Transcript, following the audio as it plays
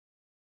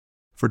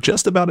for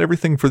just about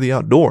everything for the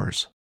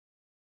outdoors.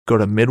 Go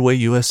to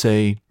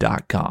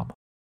MidwayUSA.com.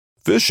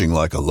 Fishing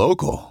like a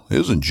local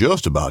isn't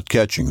just about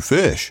catching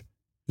fish.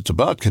 It's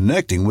about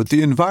connecting with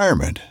the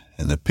environment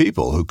and the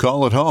people who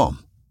call it home.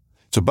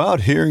 It's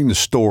about hearing the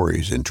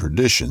stories and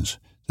traditions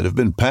that have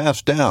been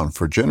passed down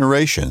for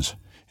generations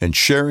and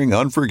sharing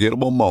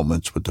unforgettable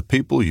moments with the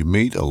people you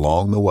meet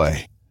along the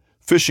way.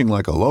 Fishing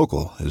like a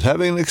local is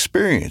having an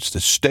experience that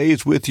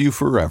stays with you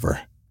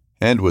forever.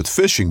 And with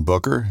Fishing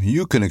Booker,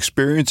 you can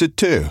experience it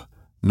too,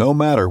 no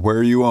matter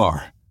where you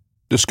are.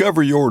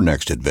 Discover your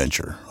next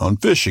adventure on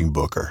Fishing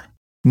Booker.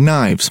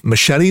 Knives,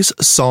 machetes,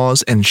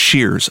 saws, and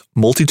shears,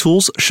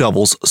 multi-tools,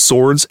 shovels,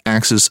 swords,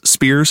 axes,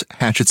 spears,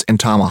 hatchets, and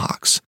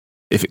tomahawks.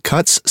 If it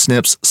cuts,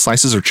 snips,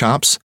 slices, or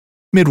chops,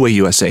 Midway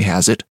USA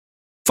has it.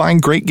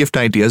 Find great gift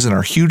ideas in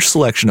our huge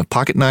selection of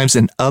pocket knives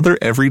and other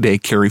everyday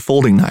carry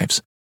folding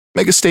knives.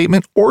 Make a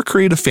statement or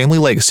create a family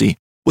legacy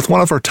with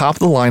one of our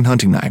top-of-the-line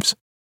hunting knives.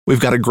 We've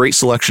got a great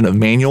selection of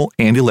manual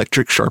and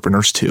electric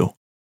sharpeners too.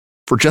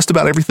 For just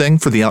about everything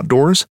for the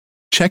outdoors,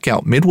 check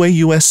out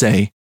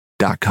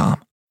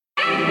MidwayUSA.com.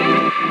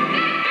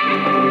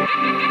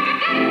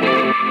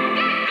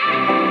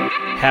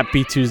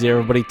 Happy Tuesday,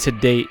 everybody.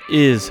 Today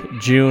is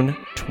June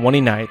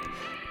 29th,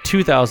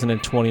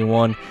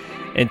 2021,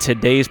 and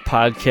today's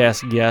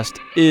podcast guest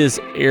is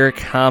Eric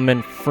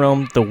Hamann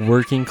from the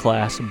Working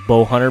Class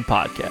Bowhunter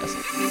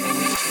Podcast.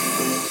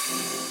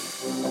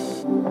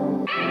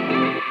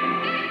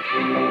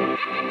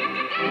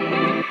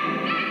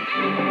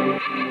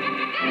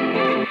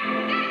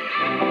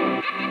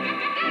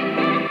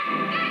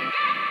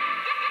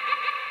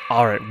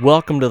 All right,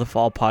 welcome to the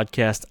Fall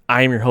Podcast.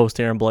 I am your host,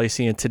 Aaron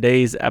Blasey, and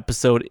today's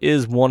episode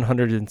is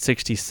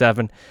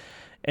 167.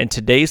 And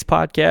today's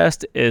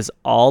podcast is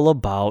all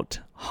about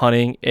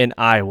hunting in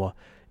Iowa.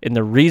 And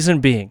the reason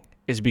being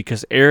is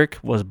because Eric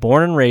was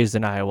born and raised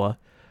in Iowa,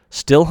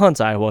 still hunts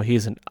Iowa.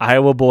 He's an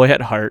Iowa boy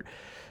at heart.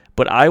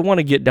 But I want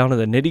to get down to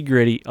the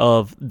nitty-gritty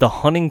of the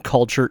hunting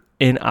culture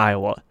in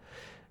Iowa.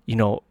 You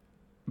know,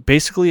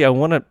 basically I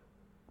want to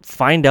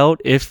find out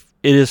if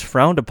it is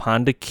frowned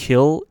upon to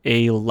kill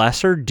a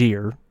lesser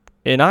deer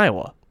in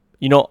Iowa,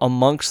 you know,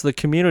 amongst the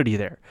community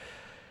there.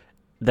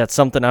 That's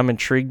something I'm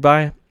intrigued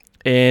by,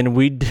 and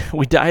we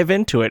dive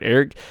into it.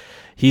 Eric,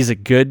 he's a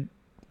good,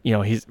 you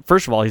know,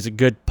 first of all, he's a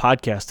good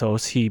podcast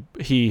host.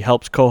 He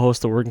helps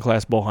co-host the Working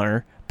Class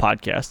Bowhunter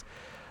podcast.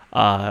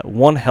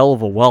 One hell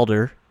of a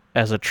welder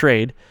as a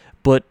trade,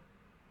 but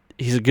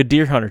he's a good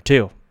deer hunter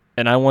too.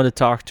 And I want to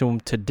talk to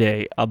him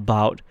today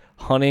about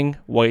hunting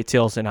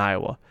whitetails in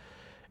Iowa.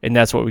 And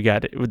that's what we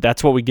got.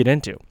 That's what we get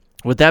into.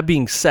 With that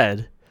being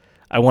said,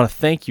 I want to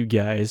thank you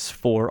guys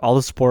for all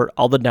the support,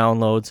 all the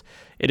downloads.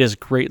 It is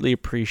greatly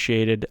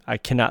appreciated. I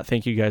cannot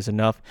thank you guys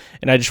enough.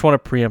 And I just want to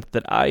preempt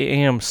that I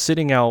am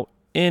sitting out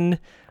in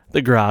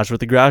the garage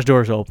with the garage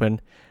doors open,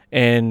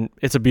 and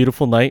it's a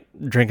beautiful night,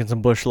 drinking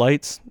some Busch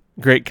Lights.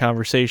 Great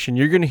conversation.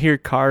 You're going to hear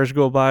cars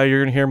go by. You're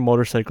going to hear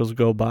motorcycles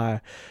go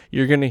by.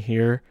 You're going to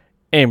hear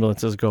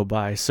ambulances go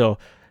by. So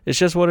it's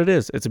just what it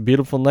is. It's a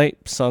beautiful night.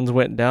 Sun's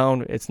went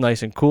down. It's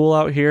nice and cool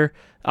out here.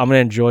 I'm going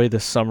to enjoy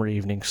this summer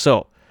evening.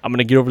 So I'm going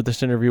to get over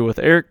this interview with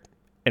Eric,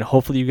 and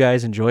hopefully you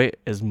guys enjoy it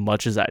as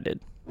much as I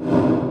did.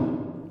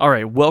 All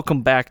right,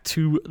 welcome back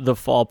to the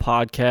Fall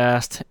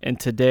Podcast. And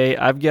today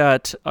I've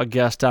got a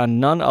guest on,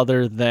 none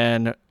other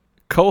than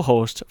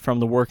co-host from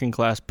the Working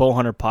Class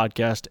Bowhunter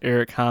Podcast,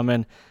 Eric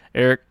Hamann.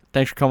 Eric,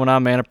 thanks for coming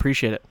on, man.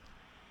 Appreciate it.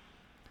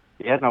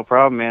 Yeah, no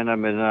problem, man.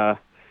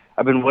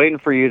 I've been waiting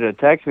for you to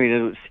text me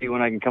to see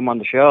when I can come on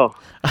the show.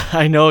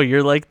 I know,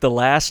 you're like the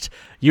last,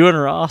 you and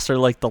Ross are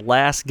like the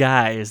last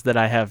guys that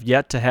I have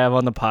yet to have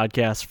on the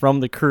podcast from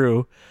the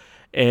crew.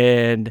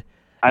 And,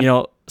 you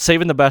know,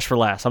 saving the best for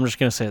last. I'm just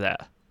going to say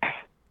that.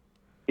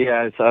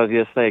 Yeah, so I was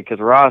going to say, because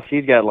Ross,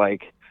 he's got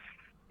like,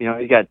 you know,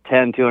 he's got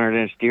 10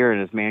 200-inch deer in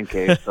his man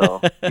cave, so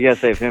you got to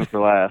save him for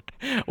last.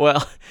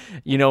 Well,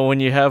 you know, when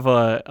you have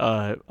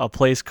a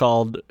place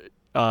called,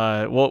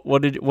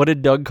 what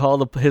did Doug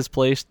call his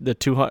place? The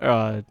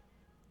 200.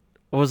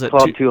 What was it?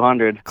 Club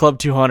 200. Club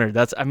 200.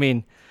 That's. I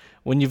mean,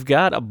 when you've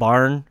got a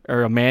barn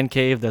or a man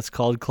cave that's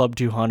called Club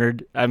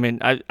 200, I mean,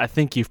 I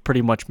think you've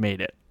pretty much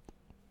made it.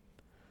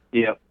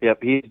 Yep.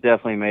 He's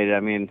definitely made it. I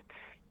mean,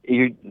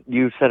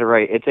 you said it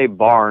right. It's a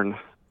barn,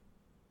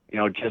 you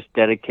know, just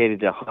dedicated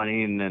to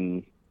hunting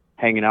and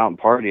hanging out and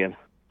partying.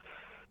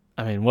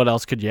 I mean, what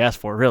else could you ask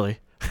for, really?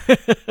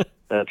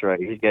 That's right.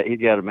 He's got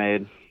it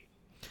made.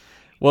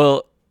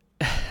 Well,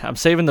 I'm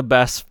saving the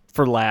best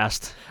for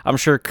last. I'm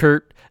sure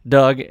Kurt,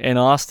 Doug, and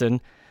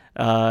Austin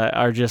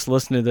are just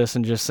listening to this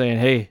and just saying,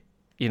 hey,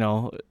 you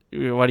know,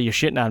 why are you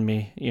shitting on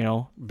me? You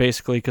know,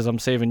 basically because I'm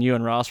saving you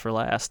and Ross for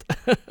last.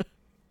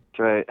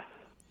 That's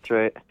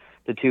right.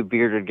 The two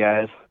bearded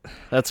guys.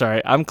 That's all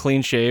right. I'm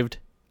clean shaved.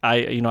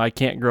 I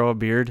can't grow a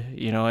beard.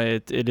 You know,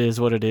 it is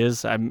what it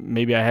is.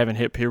 Maybe I haven't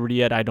hit puberty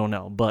yet. I don't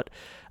know, but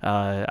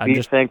I'm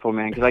just thankful,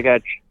 man, because I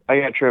got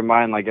trim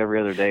mine like every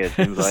other day. It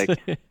seems like.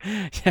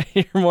 Yeah,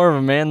 you're more of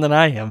a man than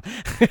I am.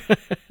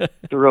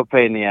 It's a real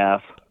pain in the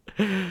ass.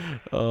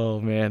 Oh,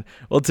 man.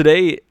 Well,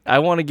 today I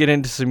want to get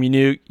into some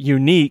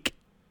unique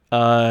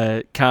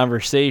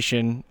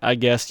conversation, I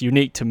guess,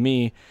 unique to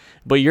me.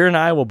 But you're an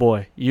Iowa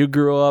boy. You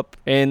grew up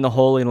in the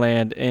Holy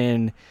Land,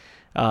 and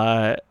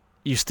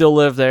you still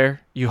live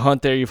there. You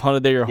hunt there. You've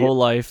hunted there your whole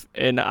life.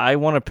 And I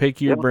want to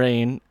pick your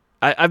brain.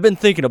 I've been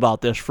thinking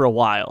about this for a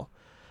while.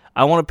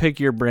 I want to pick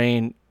your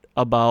brain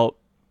about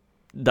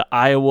the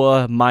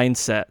Iowa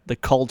mindset, the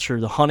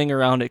culture, the hunting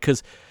around it,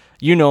 because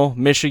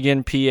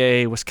Michigan,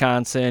 PA,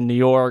 Wisconsin, New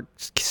York,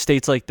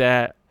 states like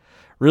that,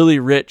 really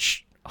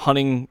rich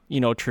hunting,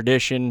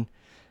 tradition.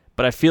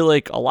 But I feel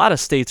like a lot of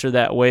states are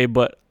that way,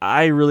 but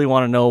I really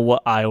want to know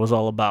what Iowa's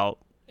all about.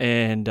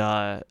 And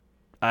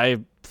I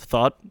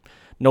thought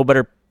no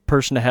better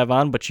person to have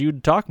on but you to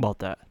talk about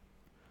that.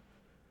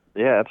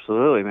 Yeah,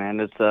 absolutely, man.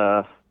 It's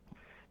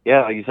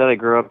like you said, I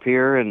grew up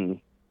here and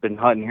been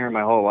hunting here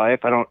my whole life.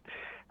 I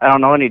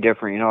don't know any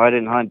different. I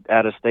didn't hunt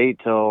out of state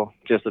till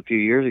just a few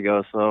years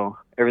ago, so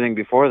everything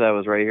before that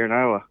was right here in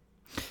Iowa.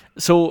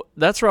 So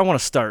that's where I want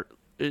to start.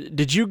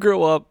 Did you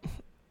grow up,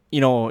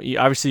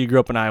 obviously you grew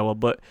up in Iowa,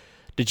 but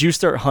did you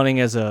start hunting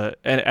at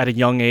a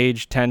young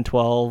age, 10,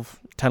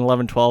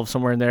 11, 12,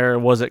 somewhere in there, or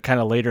was it kind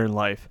of later in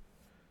life?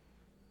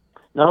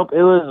 Nope,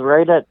 it was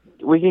right at,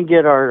 we can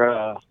take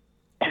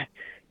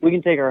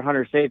our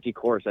hunter safety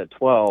course at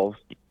 12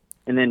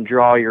 and then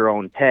draw your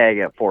own tag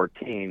at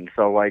 14.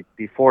 So like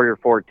before you're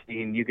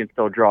 14, you can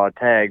still draw a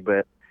tag,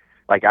 but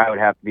like I would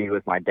have to be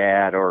with my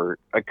dad or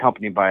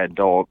accompanied by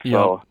adults. Yep.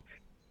 So,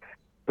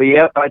 but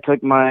I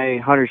took my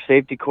hunter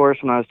safety course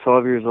when I was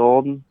 12 years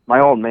old. My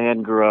old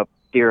man grew up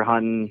deer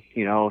hunting,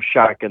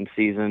 shotgun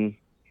season.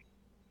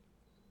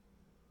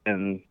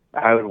 And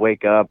I would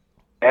wake up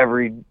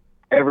every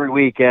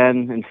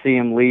weekend and see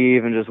him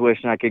leave and just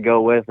wishing I could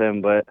go with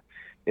him, but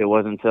it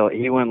wasn't until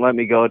he wouldn't let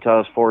me go until I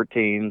was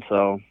 14.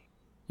 So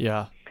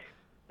yeah,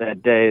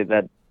 that day,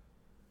 that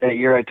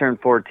year I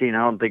turned 14, I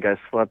don't think I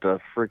slept a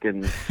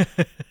freaking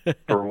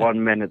for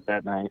 1 minute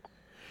that night.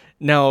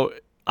 Now,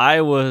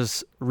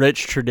 Iowa's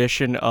rich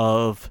tradition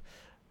of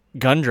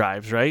gun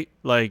drives, right?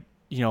 Like,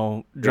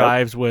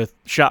 drives with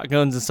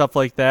shotguns and stuff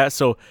like that.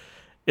 So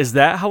is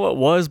that how it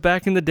was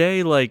back in the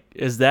day? Like,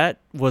 was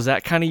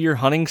that kind of your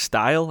hunting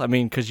style? I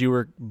mean, because you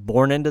were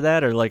born into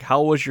that, or like,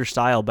 how was your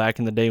style back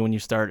in the day when you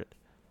started?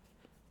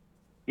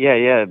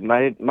 Yeah.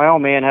 My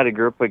old man had a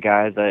group of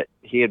guys that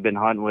he had been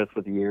hunting with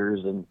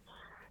years, and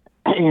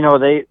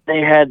they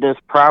had this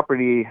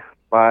property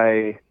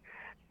by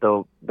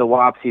the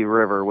Wapsie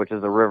River, which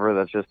is a river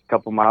that's just a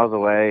couple miles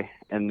away,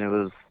 and it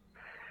was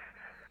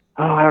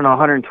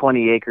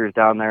 120 acres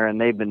down there,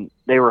 and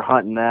they were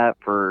hunting that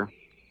for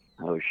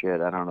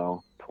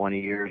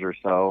 20 years or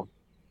so.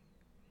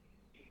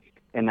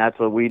 And that's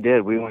what we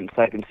did. We went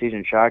second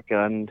season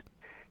shotgunned,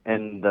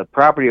 and the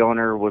property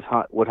owner would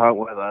hunt with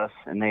us,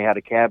 and they had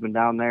a cabin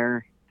down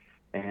there.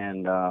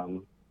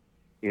 And,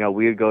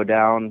 we would go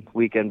down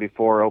weekend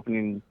before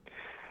opening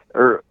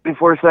or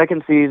before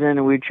second season,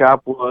 and we'd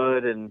chop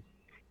wood and,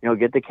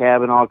 get the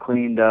cabin all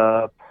cleaned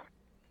up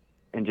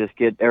and just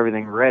get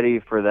everything ready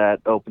for that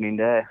opening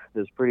day. It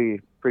was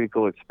pretty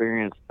cool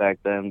experience back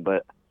then.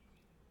 But,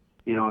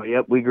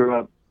 we grew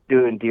up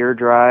doing deer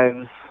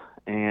drives,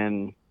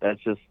 and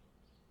that's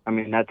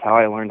how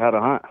I learned how to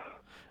hunt.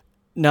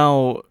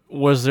 Now,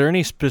 was there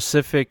any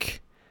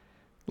specific,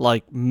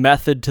 like,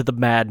 method to the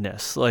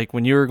madness? Like,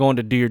 when you were going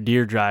to do your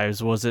deer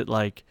drives, was it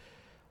like,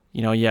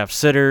 you have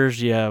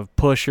sitters, you have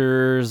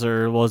pushers,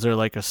 or was there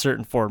like a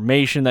certain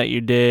formation that you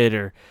did?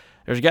 Or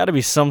there's got to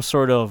be some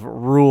sort of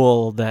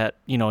rule that,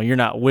 you're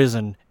not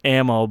whizzing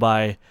ammo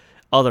by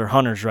other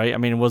hunters, right? I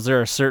mean, was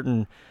there a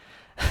certain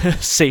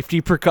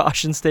safety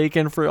precautions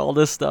taken for all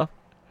this stuff?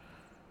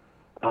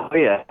 Oh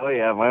yeah.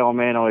 My old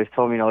man always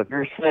told me, if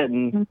you're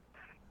sitting,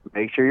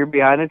 make sure you're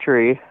behind a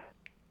tree.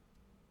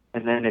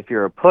 And then if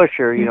you're a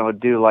pusher,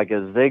 do like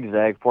a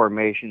zigzag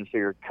formation, so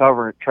you're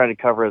trying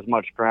to cover as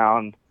much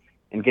ground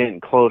and getting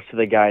close to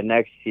the guy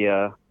next to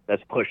you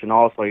that's pushing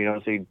also,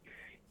 so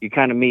you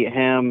kind of meet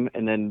him,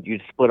 and then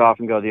you split off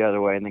and go the other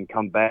way and then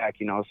come back,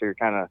 so you're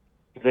kind of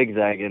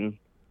zigzagging.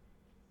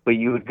 But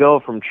you would go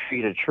from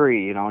tree to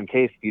tree, in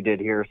case you did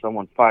hear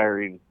someone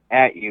firing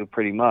at you,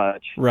 pretty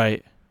much.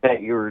 Right.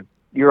 That you're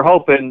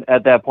hoping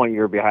at that point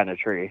you're behind a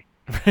tree.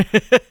 Yeah.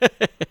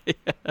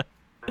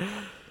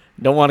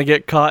 Don't want to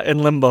get caught in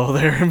limbo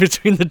there in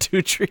between the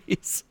two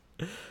trees.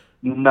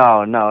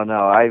 No.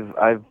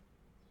 I've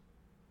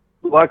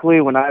luckily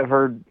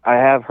I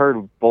have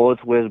heard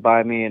bullets whiz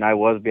by me, and I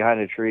was behind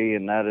a tree,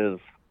 and that is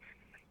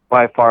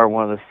by far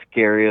one of the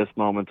scariest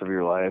moments of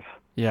your life.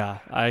 Yeah,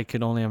 I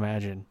can only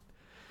imagine.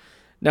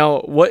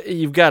 Now,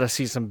 you've got to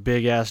see some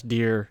big ass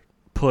deer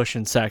push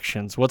in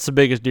sections. What's the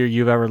biggest deer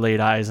you've ever laid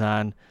eyes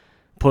on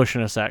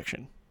pushing a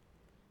section?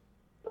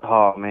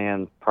 Oh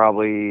man,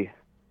 probably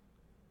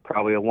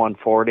a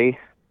 140.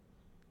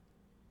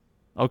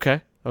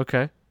 Okay.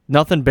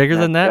 Nothing bigger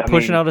than that,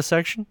 pushing out a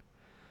section?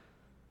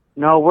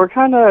 No, we're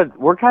kind of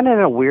in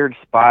a weird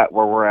spot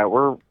where we're at.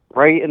 We're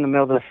right in the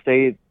middle of the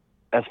state,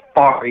 as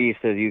far east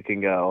as you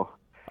can go.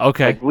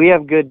 Okay. Like, we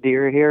have good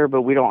deer here,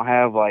 but we don't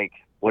have, like,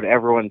 what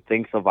everyone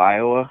thinks of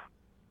Iowa.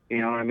 You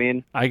know what I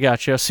mean? I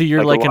gotcha. So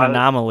you're Like, like an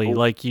anomaly.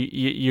 Like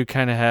you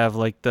kind of have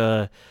like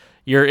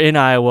you're in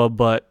Iowa,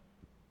 but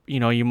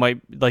you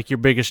might like your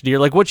biggest deer.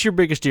 Like, what's your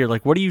biggest deer?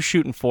 Like, what are you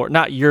shooting for?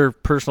 Not your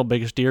personal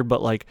biggest deer,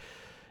 but like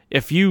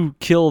if you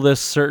kill this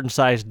certain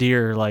size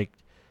deer, like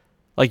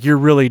you're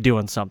really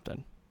doing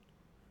something.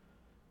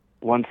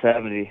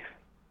 170.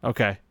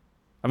 Okay.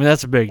 I mean,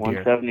 that's a big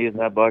deer. 170 is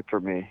that buck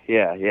for me.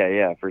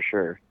 Yeah, for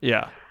sure.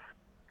 Yeah.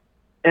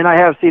 And I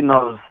have seen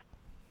those,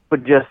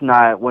 but just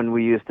not when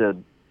we used to,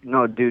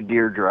 do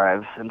deer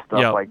drives and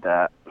stuff like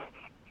that.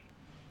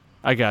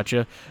 I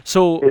gotcha.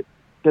 So,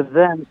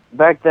 because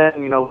back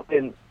then,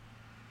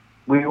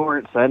 we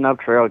weren't setting up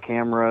trail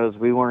cameras.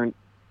 We weren't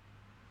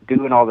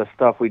doing all the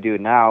stuff we do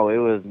now. It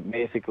was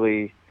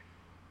basically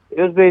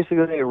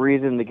a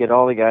reason to get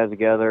all the guys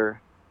together,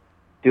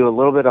 do a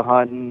little bit of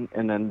hunting,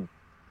 and then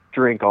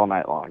drink all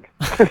night long.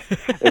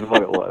 Is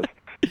what it was.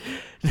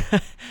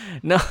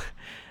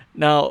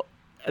 Now,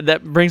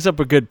 that brings up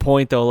a good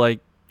point, though. Like,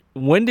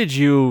 when did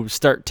you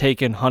start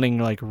taking hunting,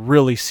 like,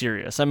 really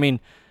serious? I mean,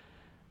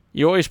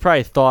 you always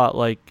probably thought,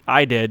 like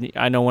I did.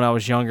 I know when I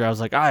was younger, I was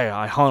like,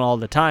 I hunt all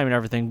the time and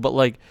everything. But,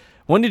 like,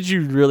 when did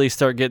you really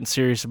start getting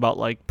serious about,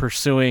 like,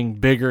 pursuing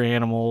bigger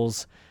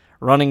animals,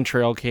 running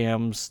trail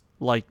cams,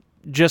 like,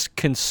 just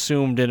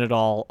consumed in it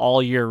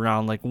all year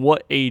round? Like,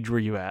 what age were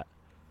you at?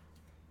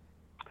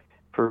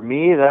 For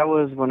me, that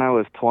was when I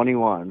was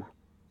 21,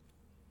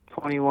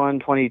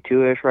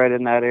 22-ish, right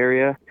in that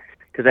area.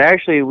 Because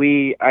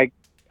actually,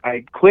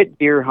 I quit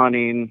deer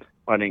hunting.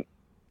 I think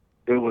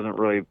it wasn't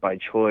really by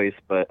choice,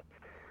 but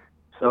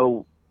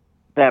so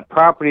that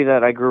property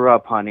that I grew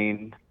up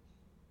hunting,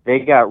 they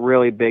got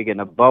really big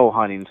into bow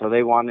hunting, so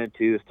they wanted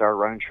to start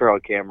running trail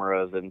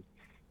cameras and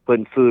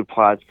putting food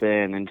plots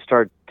in and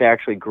start to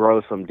actually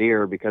grow some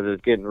deer, because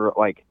it's getting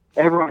like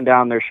everyone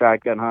down there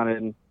shotgun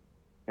hunting.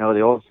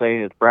 The old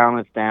saying is brown,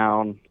 it's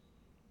down.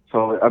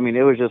 So, I mean,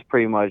 it was just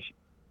pretty much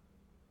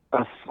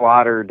a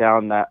slaughter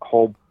down that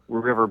whole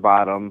river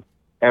bottom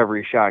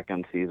every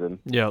shotgun season.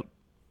 Yep.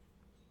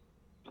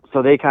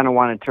 So they kind of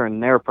want to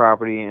turn their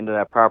property into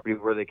that property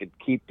where they could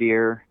keep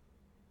deer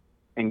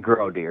and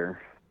grow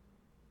deer,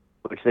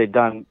 which they've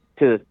done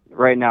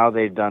right now.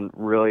 They've done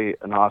really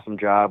an awesome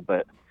job.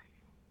 But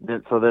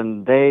so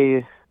then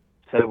they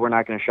said, we're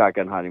not going to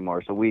shotgun hunt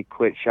anymore. So we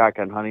quit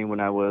shotgun hunting when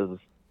I was,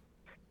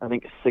 I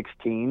think,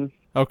 16.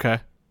 Okay.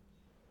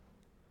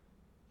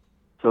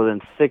 So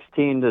then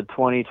 16 to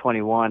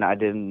 2021, I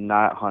did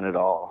not hunt at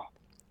all.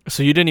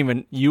 So you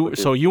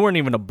weren't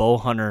even a bow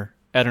hunter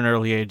at an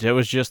early age. It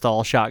was just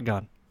all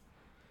shotgun.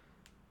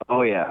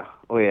 Oh yeah.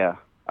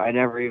 I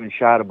never even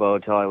shot a bow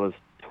until I was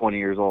 20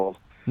 years old.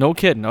 No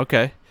kidding.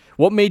 Okay.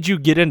 What made you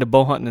get into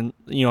bow hunting,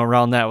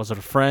 around that? Was it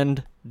a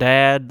friend,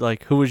 dad?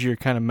 Like, who was your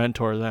kind of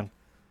mentor then?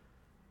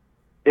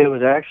 It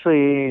was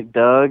actually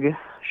Doug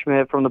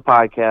Schmidt from the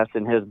podcast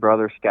and his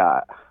brother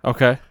Scott.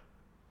 Okay.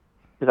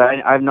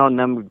 Because I've known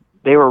them.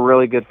 They were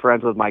really good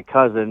friends with my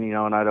cousin,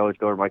 and I'd always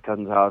go to my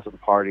cousin's house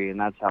and party, and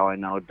that's how I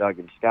know Doug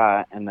and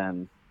Scott. And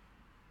then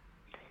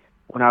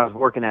when I was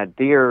working at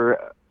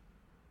Deer,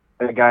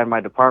 a guy in my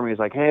department was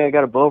like, hey, I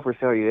got a bow for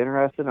sale. Are you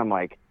interested? I'm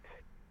like,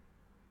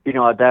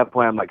 at that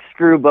point, I'm like,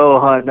 screw bow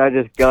hunting. I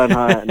just gun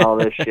hunt and all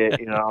this shit,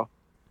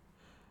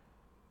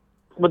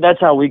 But that's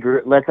how I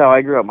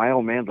grew up. My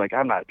old man's like,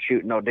 I'm not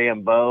shooting no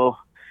damn bow,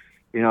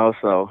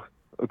 so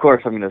of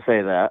course I'm going to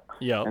say that.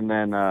 Yeah. And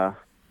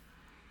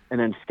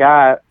then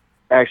Scott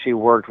actually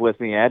worked with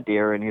me at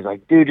Deer, and he's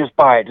like, dude, just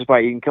buy it. You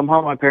can come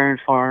home on my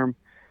parents' farm.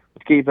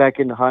 Let's get you back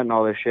into hunting,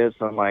 all this shit.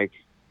 So I'm like,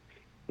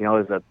 it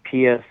was a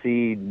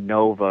PSC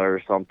Nova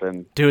or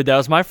something. Dude, that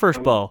was my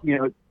first bow.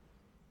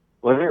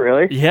 Was it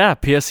really? Yeah,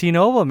 PSC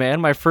Nova, man.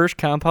 My first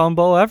compound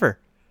bow ever.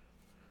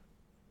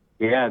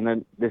 Yeah, and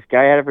then this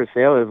guy had it for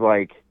sale. It was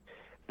like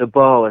the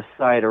bow, a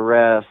sight, a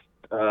rest,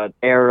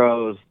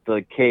 arrows,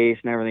 the case,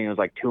 and everything. It was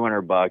like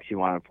 $200 he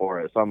wanted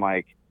for it. So I'm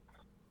like,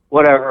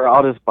 whatever,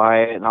 I'll just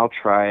buy it and I'll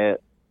try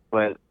it,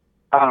 but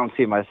I don't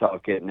see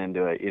myself getting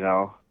into it,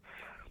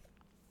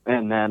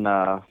 And then,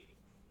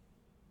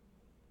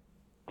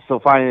 so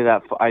finally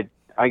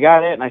I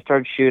got it and I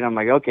started shooting. I'm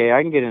like, okay,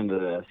 I can get into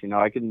this.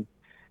 I can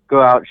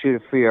go out and shoot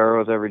a few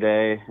arrows every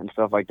day and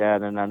stuff like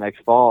that. And then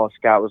next fall,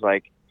 Scott was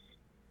like,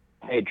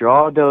 hey,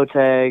 draw a doe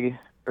tag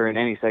or an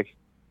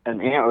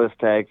antlerless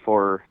tag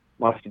for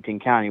Muscatine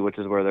County, which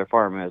is where their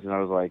farm is. And I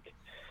was like,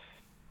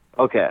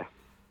 okay.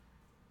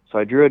 So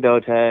I drew a doe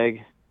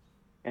tag,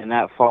 and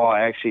that fall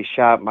I actually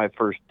shot my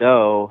first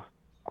doe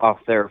off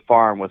their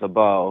farm with a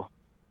bow.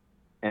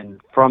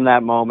 And from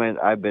that moment,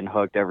 I've been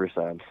hooked ever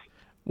since.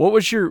 What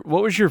was your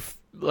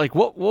like?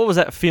 What was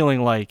that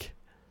feeling like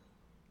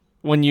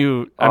when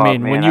you?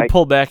 When you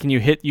pull back and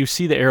you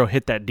see the arrow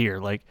hit that deer.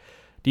 Like,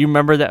 do you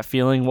remember that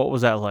feeling? What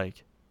was that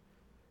like?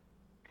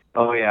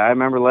 Oh yeah, I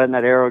remember letting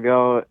that arrow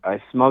go.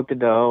 I smoked a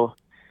doe,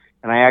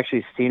 and I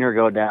actually seen her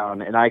go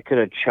down, and I could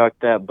have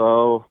chucked that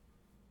bow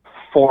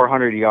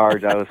 400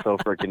 yards. I was so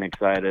freaking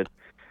excited.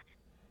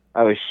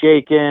 I was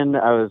shaking.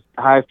 I was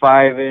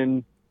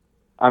high-fiving.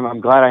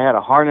 I'm glad I had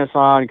a harness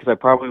on because I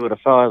probably would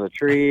have fell out of the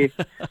tree.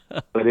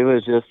 But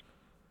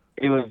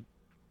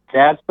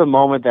that's the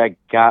moment that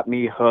got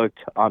me hooked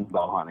on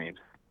bow hunting.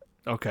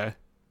 Okay.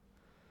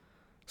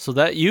 So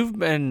that you've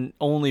been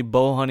only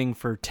bow hunting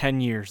for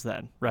 10 years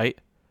then, right?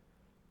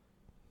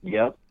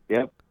 Yep.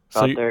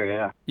 So Out there,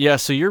 yeah. Yeah,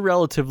 so you're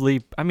relatively,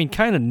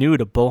 kind of new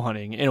to bow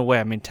hunting in a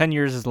way. 10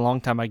 years is a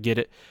long time, I get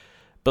it.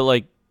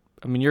 But,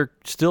 you're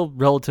still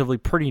relatively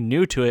pretty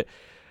new to it.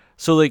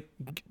 So,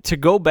 to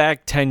go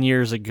back 10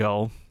 years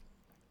ago,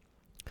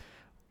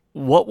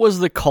 what was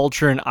the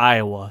culture in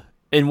Iowa?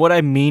 And what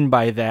I mean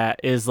by that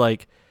is,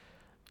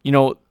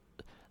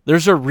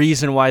 there's a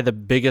reason why the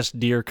biggest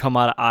deer come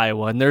out of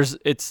Iowa, and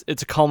it's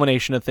a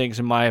culmination of things,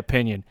 in my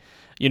opinion.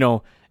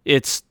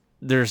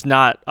 There's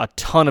not a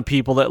ton of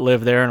people that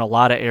live there in a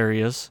lot of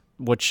areas,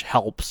 which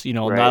helps, Right.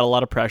 Not a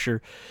lot of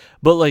pressure.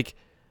 But,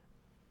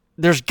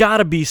 there's got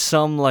to be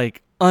some,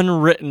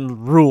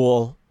 unwritten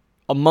rule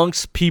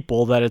amongst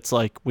people that it's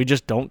we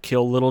just don't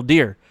kill little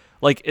deer.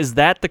 Is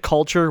that the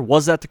culture?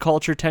 Was that the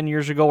culture 10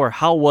 years ago? Or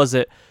how was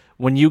it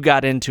when you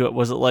got into it?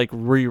 Was it,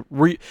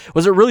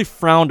 was it really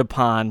frowned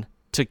upon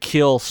to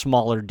kill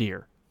smaller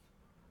deer?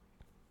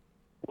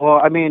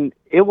 Well,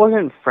 it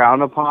wasn't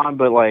frowned upon,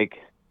 but,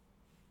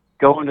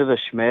 going to the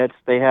Schmitz,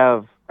 they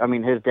have,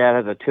 his dad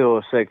has a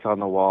 206 on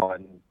the wall,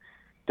 and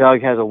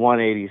Doug has a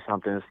 180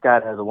 something,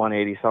 Scott has a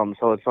 180 something.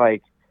 So it's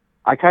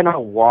I kind of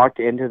walked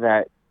into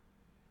that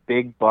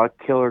big buck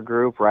killer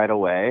group right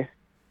away.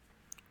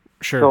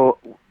 Sure. So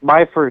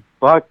I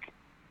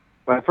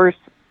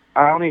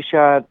only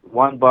shot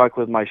one buck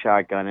with my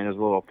shotgun in his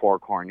little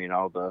fork horn,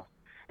 the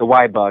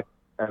Y buck,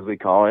 as we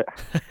call it.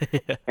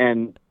 Yeah.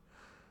 And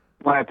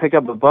when I picked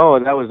up a bow,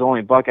 that was the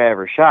only buck I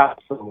ever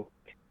shot. So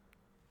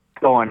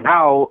going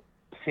out,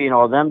 seeing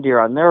all them deer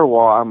on their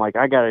wall, I'm I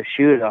got to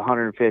shoot a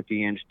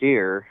 150-inch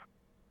deer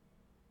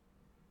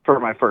for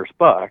my first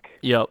buck.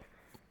 Yep.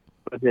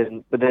 But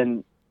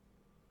then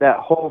that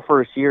whole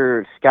first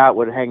year, Scott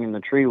would hang in the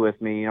tree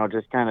with me,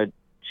 just kind of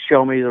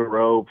show me the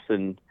ropes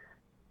and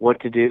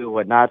what to do,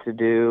 what not to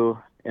do,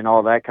 and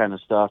all that kind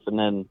of stuff. And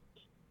then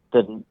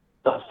the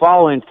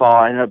following fall,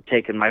 I ended up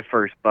taking my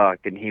first buck,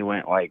 and he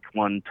went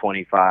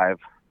 125.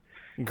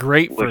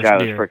 Great first which I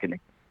was deer. freaking.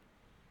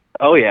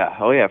 Oh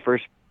yeah,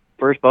 first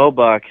bow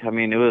buck.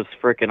 It was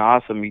freaking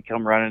awesome. He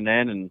come running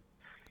in and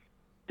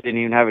didn't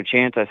even have a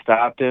chance. I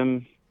stopped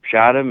him,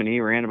 shot him, and he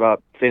ran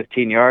about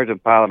 15 yards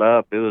and piled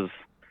up.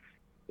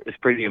 It's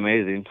pretty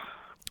amazing.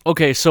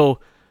 Okay, so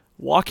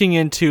walking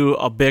into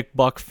a big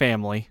buck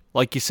family,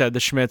 like you said, the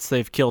Schmitz,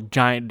 they've killed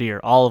giant deer.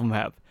 All of them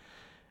have.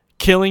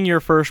 Killing your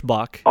first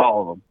buck.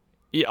 All of them.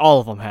 Yeah, all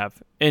of them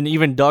have. And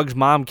even Doug's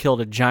mom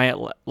killed a giant,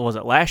 was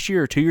it last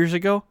year or 2 years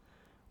ago?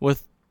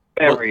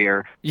 Every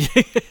year.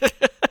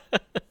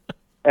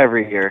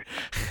 Every year.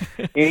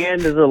 Ann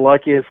is the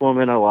luckiest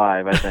woman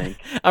alive, I think.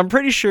 I'm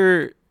pretty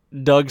sure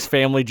Doug's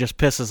family just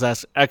pisses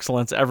us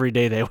excellence every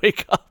day they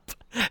wake up.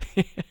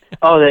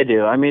 Oh, they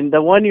do.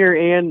 The one year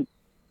Ann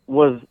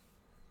was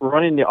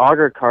running the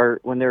auger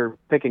cart when they were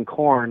picking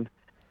corn,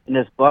 and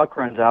this buck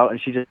runs out,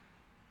 and she just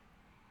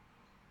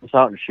comes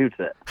out and shoots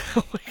it.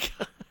 Oh, my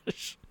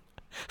gosh.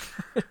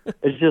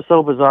 It's just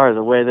so bizarre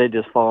the way they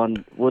just fall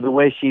in, the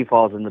way she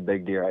falls in the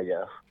big deer, I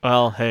guess.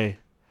 Well, hey,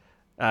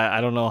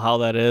 I don't know how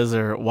that is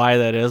or why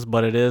that is,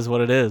 but it is what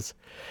it is.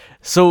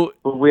 So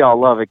But we all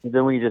love it, because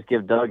then we just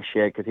give Doug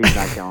shit because he's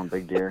not killing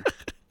big deer.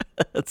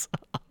 that's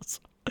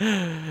awesome.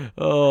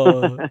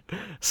 Oh,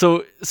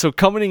 so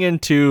coming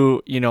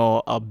into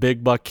a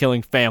big buck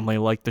killing family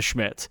like the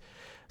Schmitz,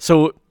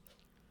 so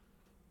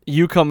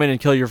you come in and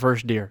kill your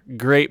first deer,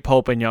 great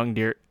Pope and young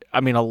deer.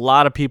 A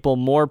lot of people,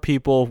 more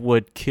people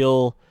would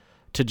kill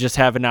to just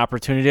have an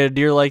opportunity at a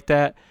deer like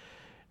that.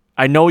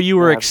 I know you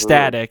were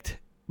ecstatic,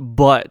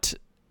 but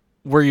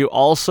were you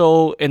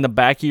also in the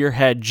back of your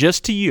head,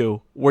 just to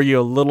you, were you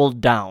a little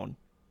down?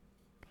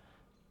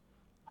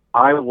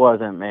 I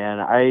wasn't,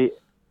 man.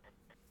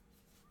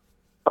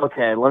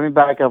 Okay, let me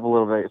back up a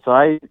little bit.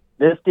 So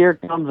this deer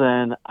comes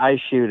in, I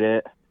shoot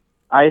it,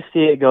 I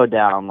see it go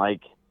down,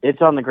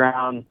 it's on the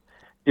ground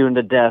doing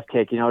the death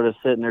kick, just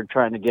sitting there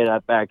trying to get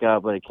it back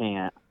up, but it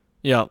can't.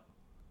 Yep.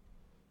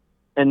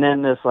 And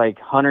then this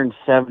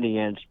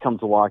 170-inch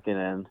comes walking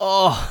in.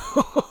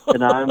 Oh.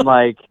 And I'm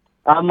like,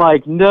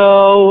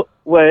 no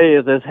way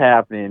is this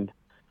happening.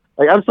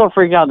 I'm still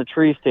freaking out in the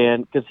tree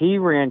stand because he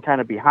ran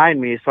kind of behind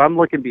me, so I'm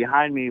looking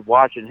behind me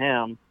watching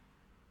him,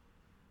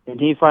 and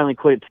he finally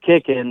quits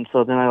kicking.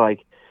 So then I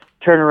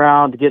turn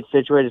around to get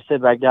situated,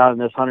 sit back down, and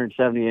this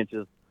 170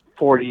 inches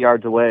 40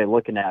 yards away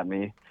looking at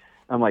me.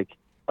 I'm like,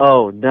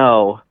 oh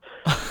no.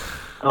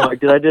 I'm like,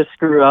 did I just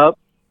screw up?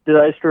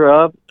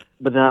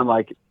 But then I'm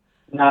like,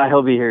 nah,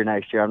 he'll be here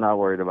next year. I'm not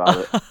worried about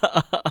it.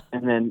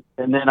 and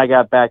then I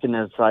got back in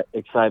the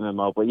excitement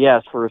mode. But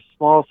yes, for a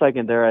small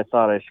second there, I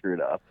thought I screwed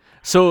up.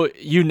 So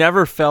you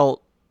never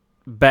felt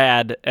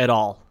bad at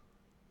all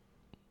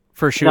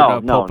for shooting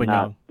a Pope and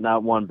Young?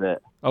 Not one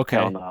bit. Okay.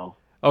 Hell no.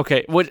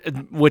 Okay,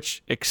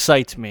 which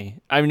excites me.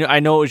 I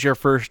know it was your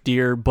first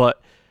deer,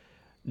 but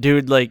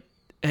dude,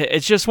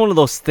 it's just one of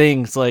those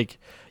things, like,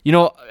 you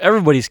know,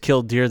 everybody's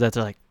killed deer that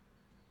they're like,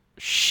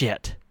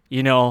 shit,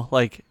 you know,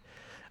 like,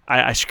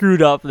 I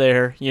screwed up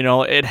there, you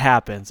know, it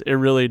happens. It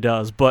really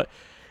does. But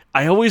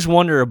I always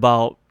wonder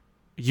about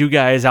you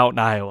guys out in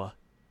Iowa.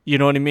 You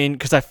know what I mean?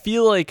 Because I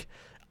feel like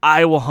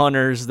Iowa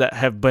hunters that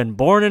have been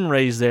born and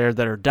raised there,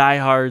 that are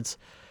diehards,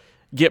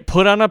 get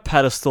put on a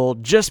pedestal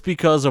just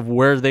because of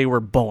where they were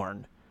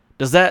born.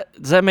 Does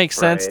that make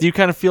sense? Right. Do you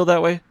kind of feel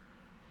that way?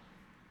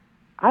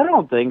 I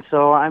don't think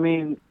so. I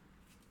mean,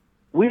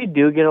 we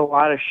do get a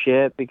lot of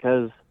shit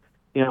because,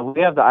 you know,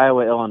 we have the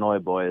Iowa-Illinois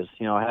boys.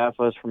 You know, half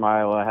of us from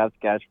Iowa, half the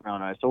guys from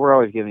Illinois. So we're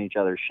always giving each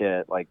other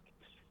shit, like,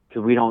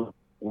 because we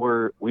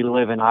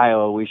live in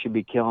Iowa. We should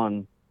be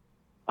killing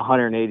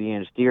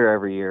 180-inch deer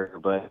every year.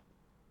 But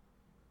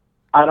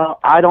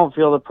I don't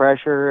feel the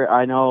pressure.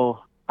 I know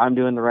I'm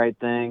doing the right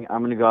thing. I'm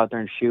going to go out there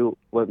and shoot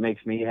what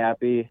makes me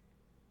happy.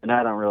 And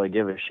I don't really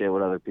give a shit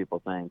what other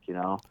people think, you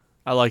know?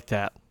 I like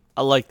that.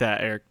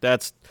 Eric.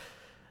 That's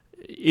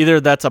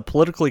a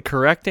politically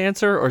correct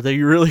answer, or that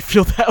you really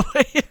feel that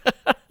way.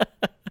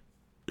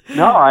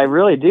 No, I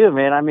really do,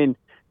 man. I mean,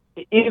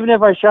 even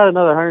if I shot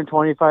another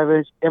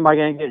 125-inch, am I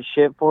going to get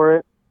shit for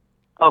it?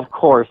 Of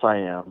course I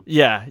am.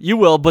 Yeah, you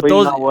will, but You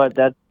those... know what?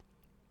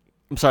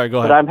 I'm sorry, go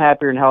ahead. But I'm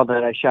happier in hell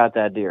that I shot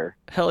that deer.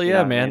 Hell yeah, You know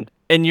what I man. mean?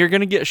 And you're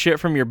going to get shit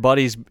from your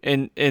buddies,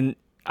 and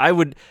I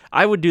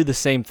would do the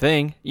same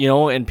thing, you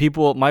know, and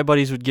my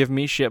buddies would give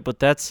me shit, but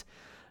that's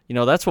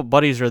what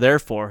buddies are there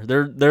for.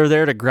 They're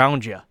there to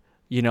ground you,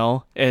 you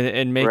know,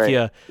 and make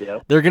you...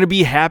 Yep. They're going to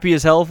be happy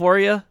as hell for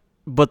you,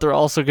 but they're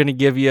also going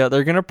to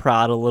they're going to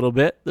prod a little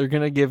bit. They're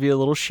going to give you a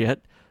little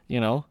shit, you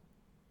know.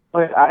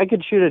 I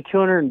could shoot a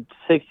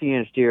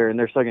 260-inch deer, and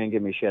they're still going to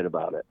give me shit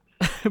about it.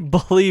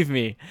 Believe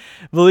me,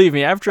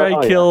 after I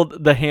Oh, yeah.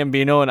 killed the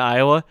Hambino in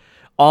Iowa,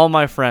 all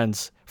my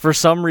friends, for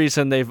some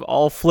reason, they've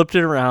all flipped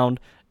it around,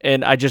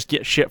 and I just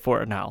get shit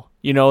for it now.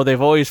 You know,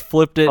 they've always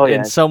flipped it Oh, yeah.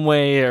 in some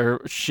way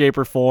or shape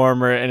or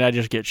form, and I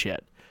just get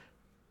shit.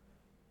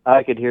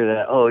 I could hear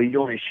that. Oh,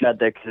 you only shot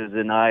that because it's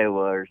in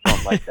Iowa or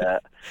something like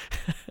that.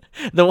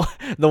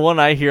 The one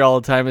I hear all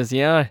the time is,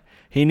 yeah,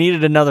 he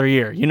needed another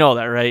year. You know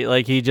that, right?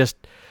 Like, he just...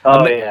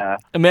 Oh, yeah.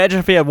 Imagine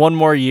if he had one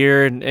more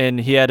year and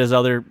he had his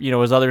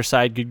other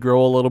side could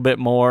grow a little bit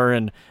more,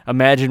 and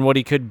imagine what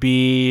he could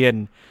be,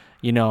 and,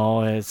 you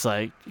know, it's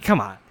like, come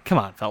on,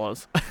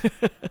 fellas.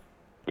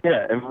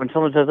 Yeah, and when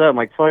someone says that, I'm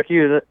like, fuck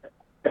you.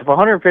 If a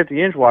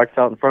 150-inch walks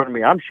out in front of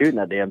me, I'm shooting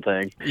that damn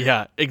thing.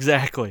 Yeah,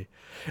 exactly.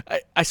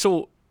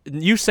 So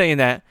you saying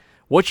that,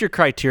 what's your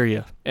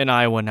criteria in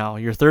Iowa now?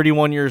 You're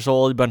 31 years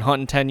old, you've been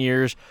hunting 10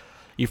 years,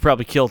 you've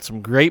probably killed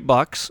some great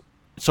bucks.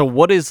 So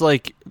what is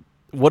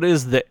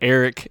the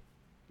Eric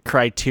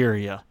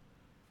criteria?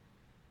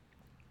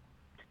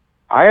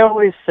 I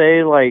always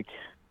say, like,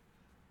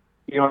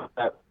 you know,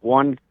 that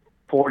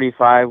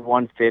 145,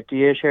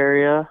 150-ish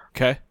area.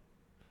 Okay.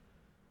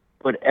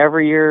 But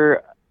every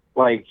year,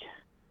 like,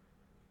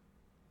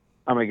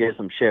 I'm going to get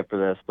some shit for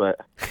this, but...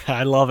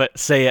 I love it.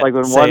 Say it. Like,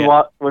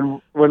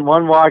 when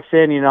one walks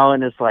in, you know,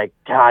 and it's like,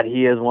 God,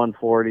 he is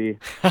 140.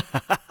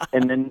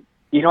 And then,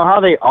 you know how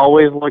they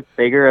always look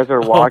bigger as they're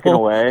walking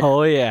away?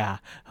 Oh, yeah.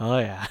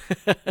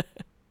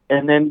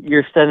 And then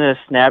you're sending a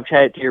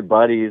Snapchat to your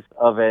buddies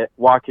of it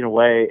walking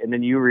away, and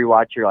then you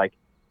rewatch, you're like,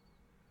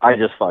 I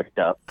just fucked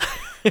up.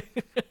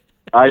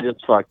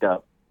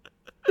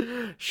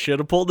 Should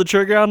have pulled the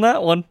trigger on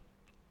that one.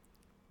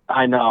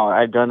 I know.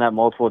 I've done that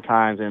multiple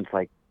times, and it's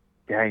like,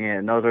 dang it.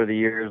 And those are the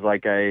years,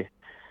 like, or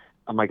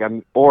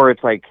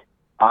it's like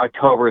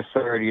October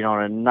 3rd, you know,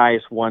 and a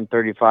nice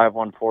 135,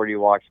 140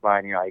 walks by,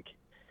 and you're like,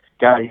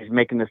 God, he's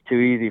making this too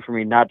easy for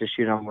me not to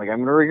shoot him. I'm like, I'm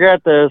going to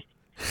regret this.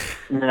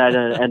 And then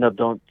I end up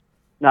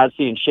not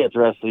seeing shit the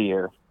rest of the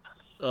year.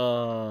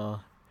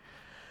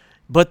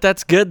 But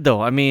that's good,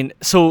 though. I mean,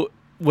 so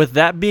with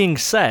that being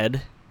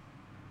said,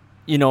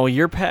 you know,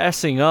 you're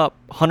passing up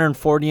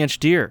 140-inch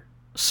deer.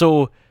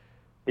 So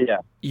Yeah.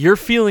 you're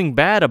feeling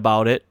bad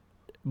about it,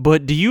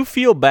 but do you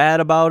feel bad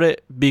about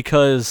it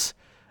because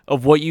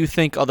of what you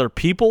think other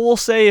people will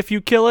say if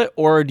you kill it,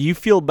 or do you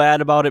feel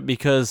bad about it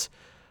because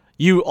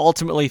you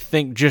ultimately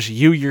think just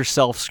you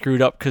yourself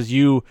screwed up because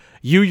you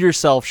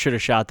yourself should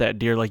have shot that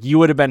deer? Like, you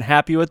would have been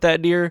happy with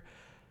that deer,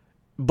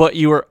 but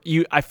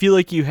I feel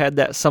like you had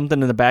that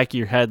something in the back of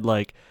your head,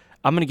 like,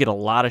 I'm going to get a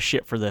lot of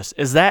shit for this.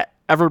 Is that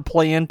ever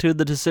play into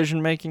the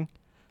decision making?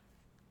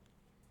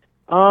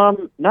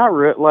 Not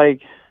really.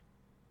 Like,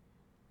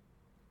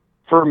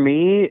 for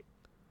me,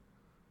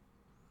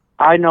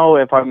 I know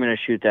if I'm going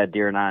to shoot that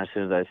deer or not as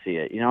soon as I see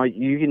it. You know,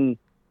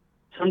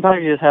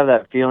 sometimes you just have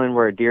that feeling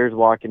where a deer's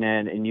walking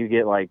in and you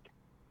get, like,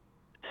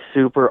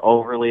 super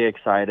overly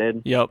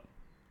excited. Yep.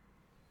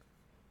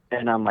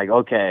 And I'm like,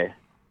 okay,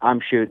 I'm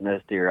shooting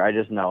this deer. I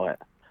just know it.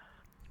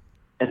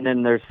 And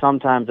then there's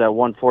sometimes that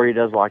 140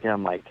 does walk in.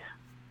 I'm like,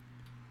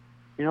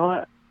 you know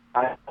what?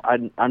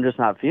 I'm just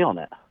not feeling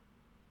it.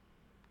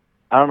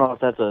 I don't know if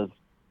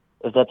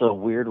that's a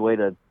weird way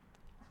to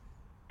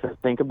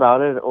think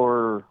about it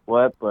or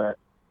what, but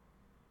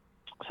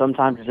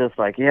sometimes it's just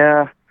like,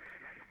 yeah,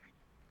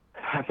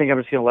 I think I'm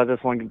just going to let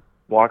this one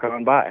walk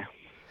on by.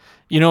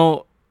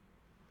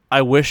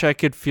 I wish I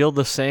could feel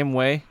the same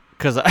way,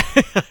 because I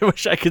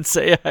wish I could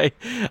say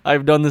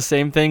I've done the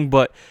same thing,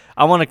 but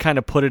I want to kind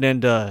of put it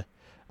into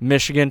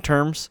Michigan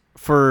terms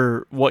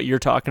for what you're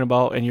talking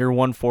about and your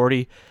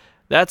 140.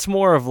 That's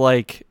more of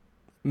like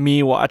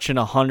me watching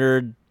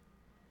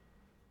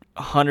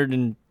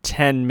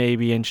 110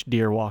 maybe inch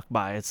deer walk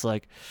by. It's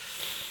like,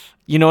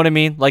 you know what I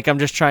mean? Like, I'm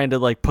just trying to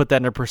like put that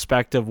into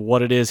perspective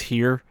what it is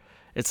here.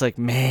 It's like,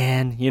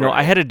 man, Right.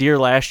 I had a deer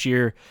last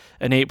year,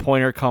 an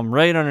 8-pointer come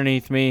right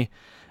underneath me.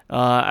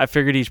 I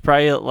figured he's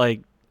probably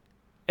like,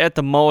 at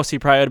the most, he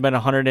probably would have been a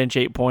 100-inch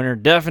 8-pointer,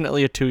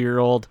 definitely a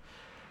 2-year-old.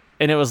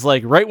 And it was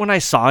like right when I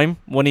saw him,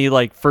 when he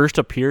like first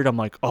appeared, I'm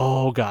like,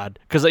 oh God,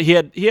 because he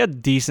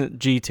had decent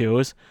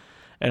G2s,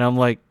 and I'm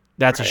like,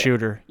 that's a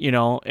shooter,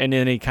 And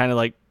then he kind of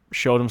like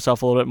showed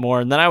himself a little bit more,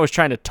 and then I was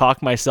trying to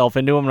talk myself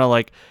into him, and I'm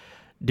like,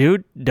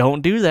 dude,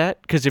 don't do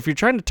that, because if you're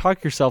trying to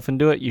talk yourself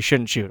into it, you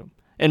shouldn't shoot him,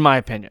 in my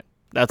opinion.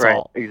 That's right.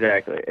 all.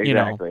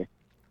 Exactly.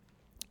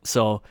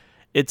 So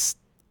it's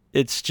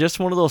just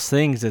one of those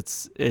things.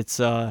 It's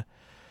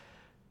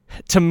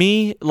to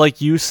me,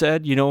 like you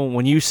said,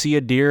 when you see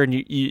a deer and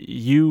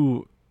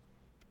you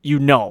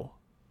know,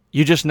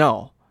 you just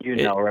know.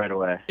 Right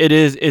away.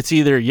 It's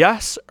either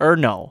yes or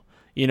no.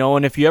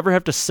 And if you ever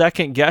have to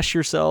second guess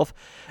yourself,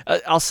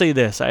 I'll say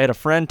this. I had a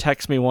friend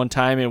text me one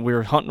time, and we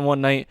were hunting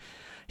one night.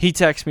 He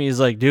texts me, he's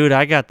like, dude,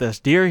 I got this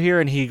deer here,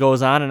 and he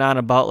goes on and on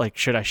about, like,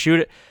 should I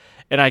shoot it?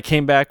 And I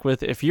came back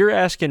with, if you're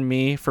asking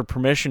me for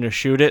permission to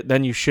shoot it,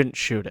 then you shouldn't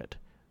shoot it.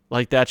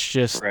 Like, that's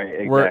just,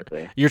 right,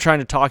 exactly. You're trying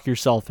to talk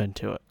yourself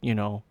into it,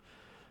 Yep.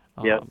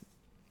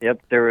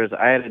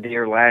 I had a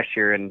deer last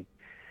year, and,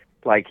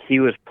 like, he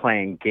was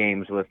playing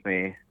games with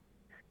me.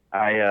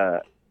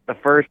 The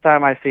first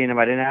time I seen him,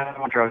 I didn't have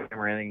a drug him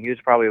or anything. He was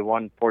probably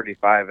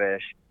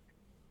 145-ish.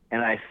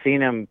 And I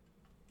seen him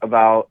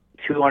about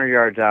 200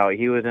 yards out.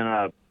 He was in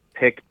a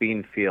picked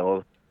bean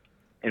field,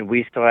 and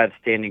we still had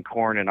standing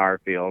corn in our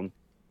field.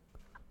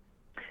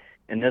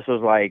 And this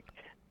was like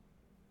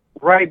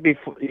right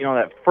before,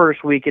 that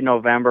first week in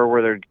November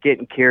where they're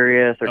getting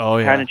curious. They're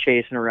kind of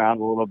chasing around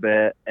a little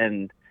bit.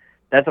 And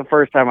that's the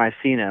first time I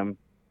seen him.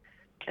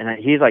 And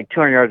he's like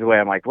 200 yards away.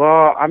 I'm like,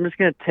 well, I'm just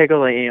going to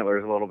tickle the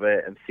antlers a little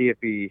bit and see if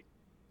he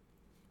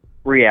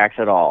reacts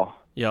at all.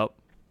 Yep.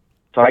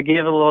 So I give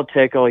it a little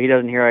tickle. He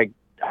doesn't hear.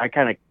 I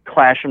kind of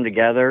clash them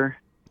together,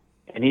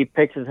 and he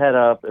picks his head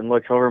up and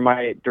looks over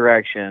my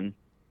direction,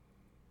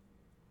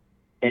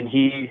 and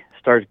he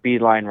starts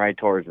beeline right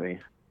towards me.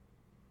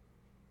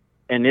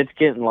 And it's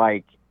getting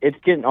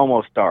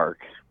almost dark.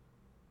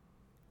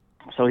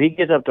 So he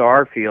gets up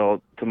to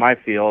my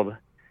field,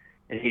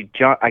 and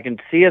I can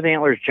see his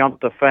antlers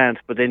jump the fence,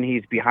 but then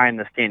he's behind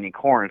the standing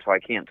corn, so I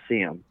can't see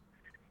him.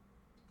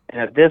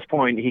 And at this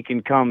point, he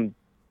can come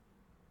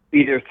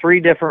either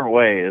 3 different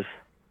ways.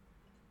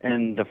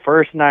 And the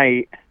first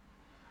night,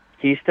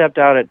 he stepped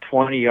out at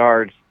 20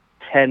 yards,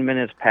 10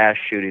 minutes past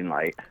shooting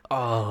light.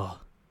 Oh.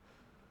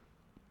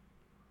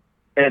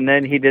 And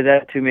then he did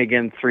that to me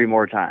again 3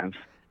 more times.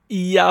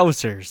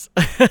 Yowzers.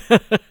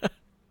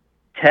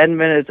 10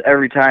 minutes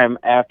every time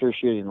after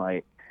shooting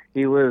light.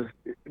 He was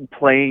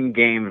playing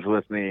games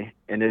with me,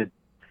 and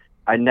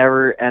I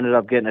never ended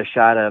up getting a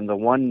shot at him. The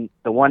one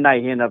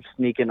night he ended up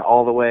sneaking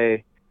all the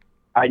way.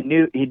 I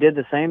knew he did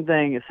the same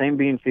thing, same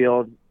bean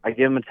field. I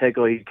give him a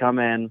tickle, he'd come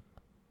in.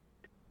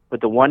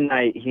 But the one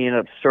night he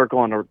ended up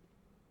circling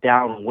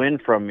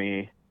downwind from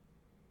me,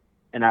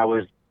 and I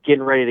was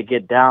getting ready to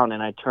get down,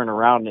 and I turn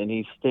around, and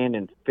he's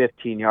standing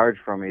 15 yards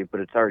from me, but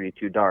it's already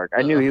too dark.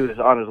 I knew he was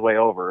on his way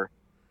over.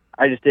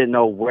 I just didn't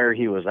know where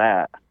he was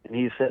at, and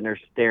he's sitting there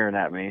staring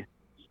at me.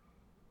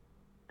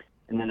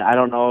 And then I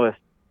don't know if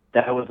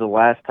that was the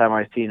last time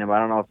I seen him. I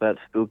don't know if that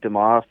spooked him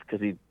off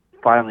because he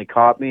finally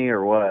caught me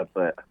or what,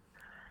 but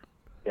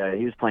yeah,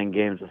 he was playing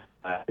games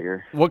last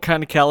year. What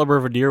kind of caliber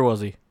of a deer was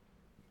he?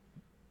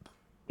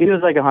 He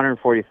was like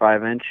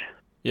 145-inch.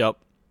 Yep.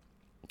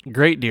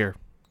 Great deer.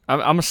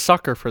 I'm a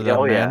sucker for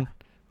them, man.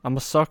 I'm a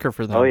sucker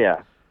for them. Oh,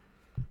 yeah.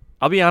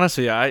 I'll be honest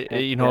with you.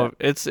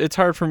 It's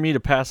hard for me to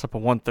pass up a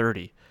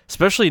 130.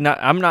 Especially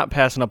I'm not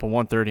passing up a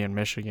 130 in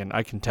Michigan.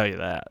 I can tell you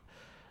that.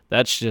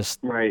 That's just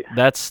right.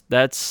 That's.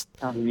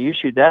 You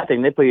shoot that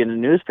thing, they put you in a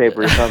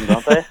newspaper or something,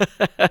 don't they?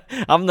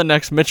 I'm the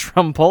next Mitch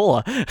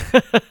Rumpola.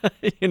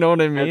 You know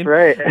what I mean?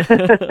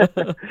 That's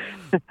right.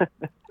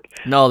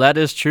 No, that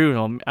is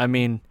true. I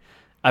mean,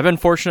 I've been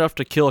fortunate enough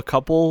to kill a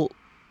couple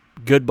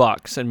good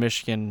bucks in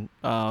Michigan.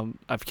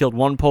 I've killed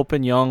one Pope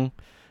and Young,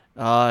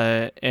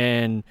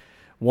 and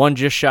one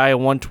just shy of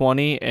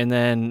 120, and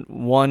then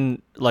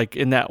one like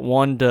in that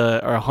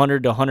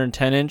 100 to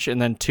 110 inch, and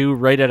then 2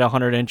 right at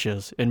 100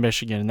 inches in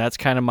Michigan. And that's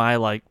kind of my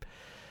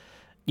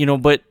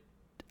but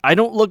I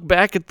don't look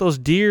back at those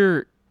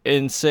deer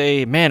and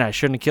say, man, I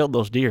shouldn't have killed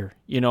those deer,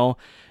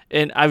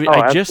 And I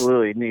just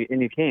absolutely, and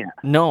you can't.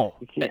 No,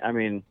 you can't. I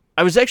mean,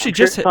 I was actually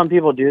sure some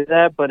people do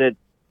that, but it's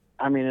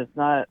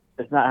not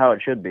how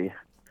it should be.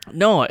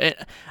 No,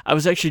 I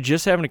was actually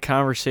just having a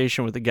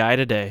conversation with a guy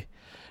today.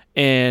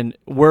 And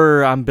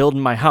where I'm building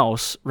my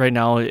house right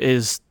now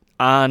is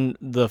on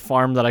the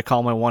farm that I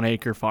call my 1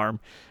 acre farm.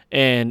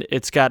 And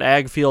it's got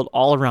ag field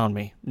all around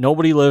me.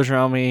 Nobody lives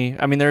around me.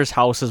 I mean, there's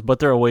houses, but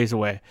they're a ways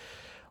away.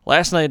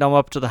 Last night, I'm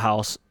up to the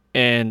house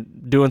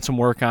and doing some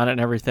work on it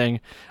and everything.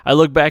 I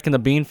look back in the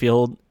bean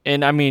field,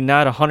 and I mean,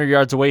 not 100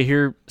 yards away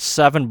here,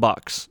 7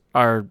 bucks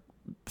are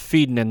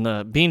feeding in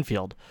the bean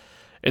field.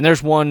 And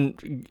there's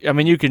one, I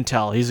mean, you can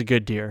tell he's a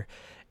good deer.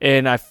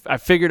 And I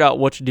figured out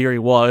which deer he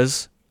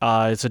was.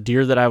 It's a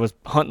deer that I was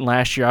hunting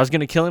last year. I was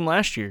going to kill him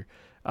last year.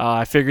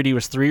 I figured he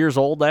was 3 years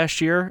old last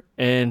year,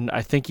 and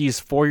I think he's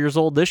 4 years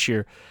old this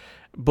year.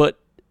 But,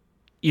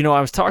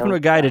 I was talking to a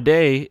guy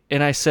today,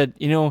 and I said,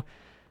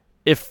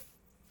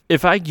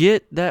 if I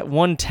get that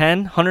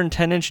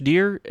 110-inch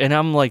deer, and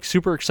I'm, like,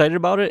 super excited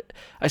about it,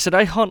 I said,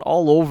 I hunt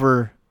all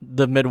over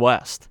the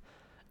Midwest,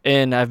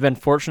 and I've been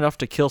fortunate enough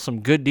to kill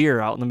some good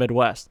deer out in the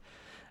Midwest.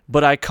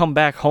 But I come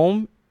back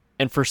home,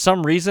 and for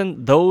some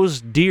reason,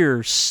 those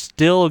deer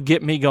still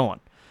get me going.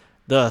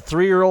 The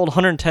 3-year-old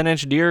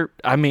 110-inch deer,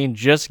 I mean,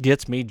 just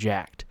gets me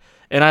jacked,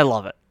 and I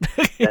love it.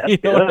 That's you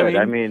know good. what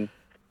I mean?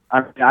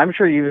 I'm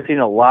sure you've seen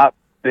a lot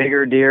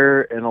bigger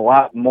deer and a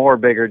lot more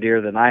bigger deer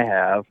than I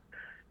have,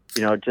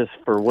 just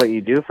for what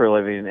you do for a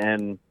living.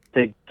 And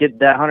to get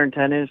that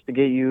 110-inch to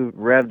get you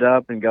revved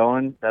up and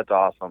going, that's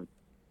awesome.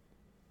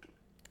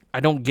 I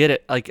don't get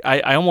it. Like,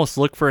 I almost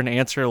look for an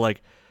answer,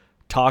 like,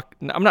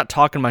 I'm not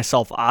talking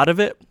myself out of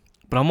it,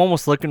 but I'm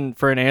almost looking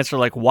for an answer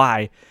like,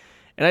 why?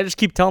 And I just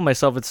keep telling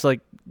myself, it's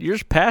like, you're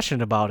just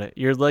passionate about it.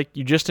 You're like,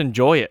 you just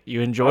enjoy it.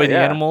 You enjoy the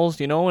animals,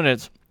 and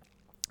it's,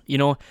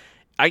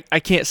 I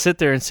can't sit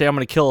there and say I'm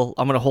going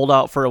to hold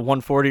out for a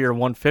 140 or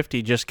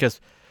 150 just because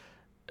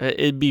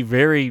it'd be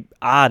very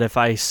odd if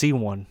I see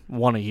one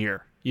a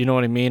year. You know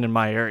what I mean? In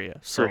my area.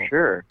 So. For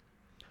sure.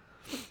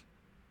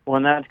 Well,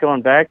 and that's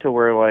going back to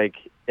where, like,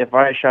 if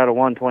I shot a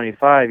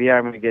 125, yeah,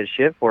 I'm going to get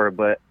shit for it,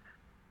 but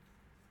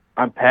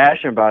I'm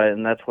passionate about it,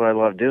 and that's what I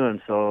love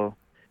doing. So,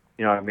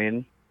 you know what I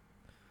mean?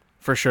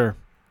 For sure.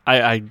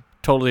 I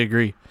totally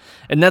agree.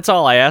 And that's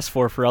all I ask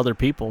for other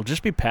people.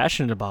 Just be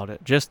passionate about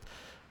it. Just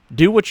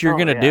do what you're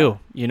going to do.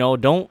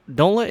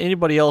 Don't let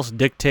anybody else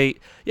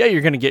dictate. Yeah,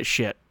 you're going to get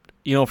shit,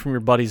 from your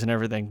buddies and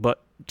everything, but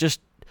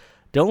just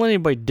don't let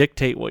anybody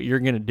dictate what you're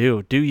going to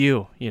do. Do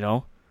you,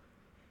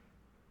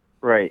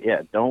 Right,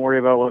 yeah. Don't worry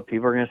about what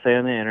people are going to say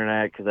on the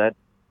internet, because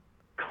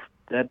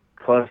that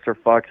cluster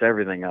fucks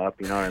everything up,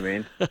 you know what I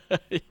mean?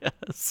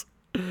 Yes.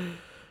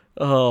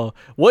 Oh,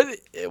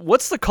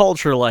 what's the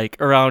culture like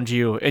around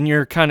you in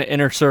your kind of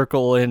inner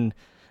circle in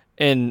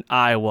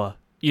Iowa?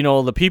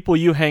 The people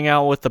you hang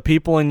out with, the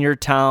people in your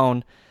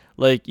town.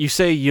 Like you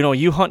say,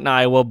 you hunt in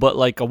Iowa, but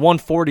like a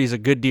 140 is a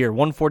good deer.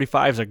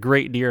 145 is a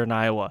great deer in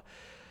Iowa.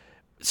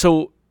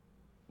 So,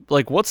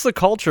 like, what's the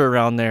culture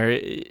around there?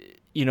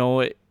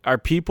 Are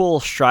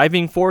people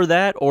striving for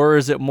that, or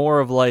is it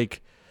more of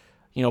like,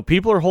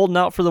 people are holding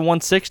out for the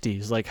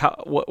 160s? Like,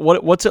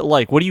 what's it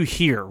like? What do you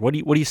hear? What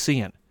are you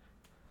seeing?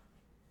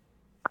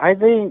 I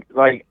think,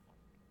 like,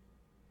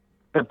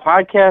 the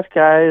podcast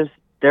guys,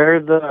 they are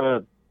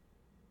the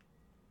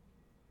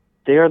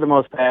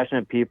most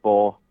passionate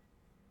people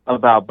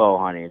about bow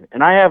hunting.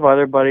 And I have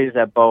other buddies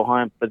that bow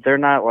hunt, but they're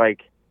not,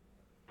 like,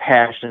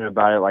 passionate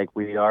about it like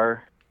we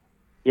are.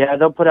 Yeah,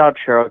 they'll put out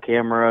trail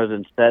cameras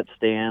and set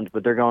stands,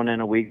 but they're going in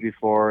a week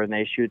before, and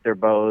they shoot their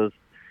bows,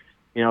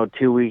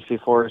 2 weeks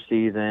before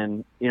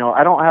season.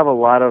 I don't have a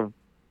lot of,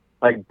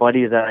 like,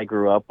 buddies that I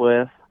grew up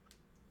with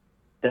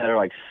that are,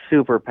 like,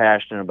 super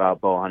passionate about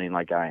bow hunting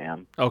like I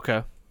am.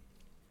 Okay.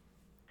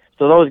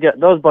 So those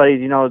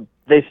buddies,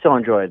 they still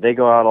enjoy it. They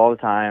go out all the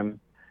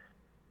time,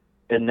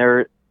 and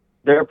they're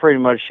pretty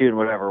much shooting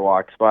whatever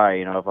walks by.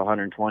 If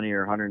 120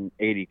 or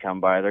 180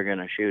 come by, they're going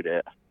to shoot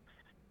it.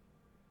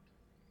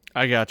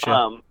 I got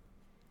you.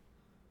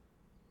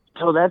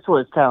 So that's what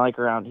it's kind of like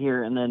around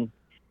here. And then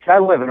I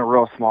live in a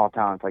real small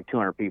town. It's like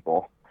 200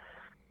 people.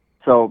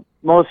 So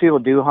most people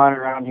do hunt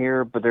around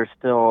here, but there's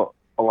still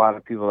a lot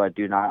of people that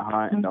do not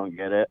hunt and don't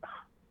get it.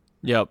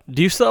 Yep.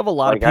 Do you still have a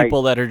lot of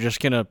people that are just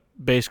going to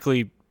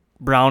basically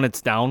brown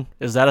it's down?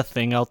 Is that a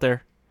thing out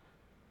there?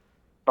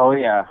 Oh,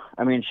 yeah.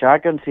 I mean,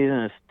 shotgun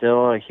season is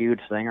still a huge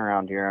thing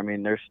around here. I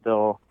mean,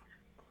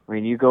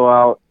 you go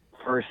out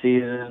first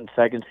season,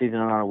 second season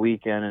on a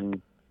weekend,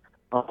 and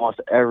almost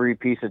every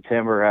piece of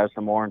timber has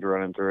some orange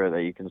running through it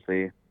that you can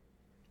see.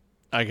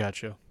 I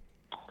got you.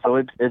 So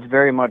it's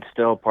very much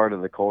still part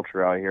of the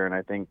culture out here, and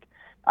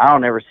I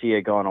don't ever see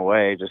it going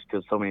away just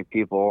because so many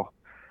people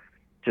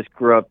just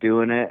grew up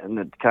doing it, and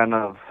it's kind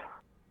of,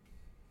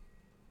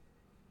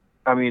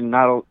 I mean,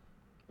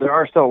 there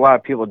are still a lot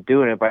of people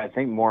doing it, but I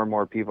think more and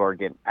more people are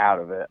getting out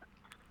of it.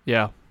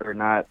 Yeah. They're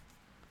not,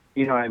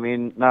 you know what I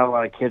mean? Not a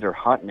lot of kids are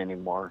hunting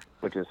anymore,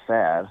 which is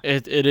sad.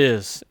 It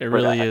is. It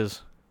really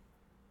is.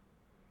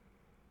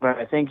 But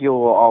I think you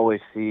will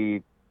always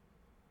see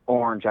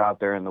orange out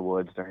there in the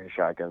woods during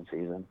shotgun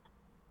season.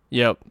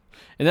 Yep.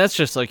 And that's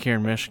just like here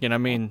in Michigan. I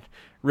mean,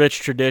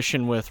 rich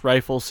tradition with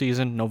rifle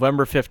season,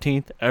 November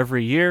 15th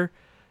every year.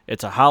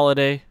 It's a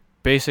holiday.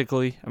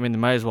 basically. I mean, they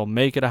might as well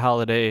make it a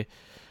holiday.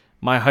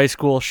 My high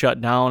school shut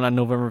down on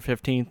November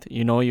 15th.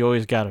 You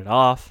always got it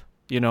off.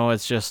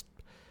 It's just,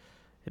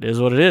 it is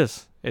what it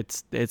is.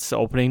 It's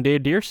opening day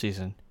of deer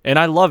season. And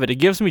I love it. It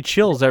gives me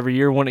chills every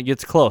year when it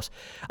gets close.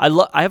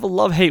 I have a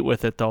love-hate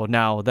with it, though,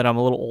 now that I'm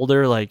a little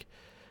older. Like,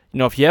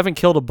 if you haven't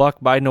killed a buck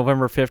by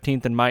November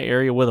 15th in my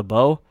area with a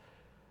bow,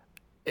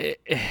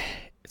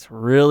 it's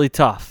really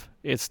tough.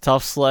 It's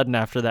tough sledding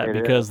after that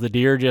because the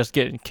deer just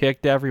getting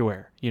kicked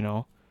everywhere,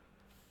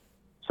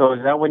 So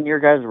is that when your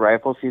guys'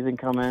 rifle season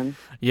come in?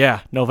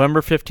 Yeah,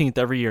 November 15th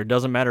every year.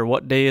 Doesn't matter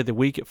what day of the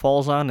week it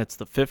falls on. It's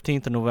the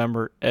 15th of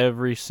November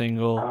every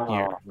single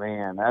year. Oh,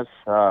 man, that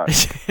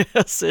sucks.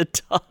 Yes,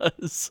 it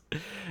does.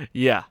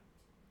 Yeah,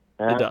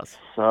 it does.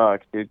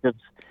 Sucks, dude.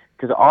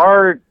 Because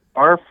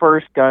our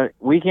first gun,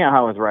 we can't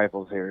hunt with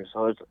rifles here,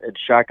 so it's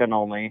shotgun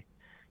only.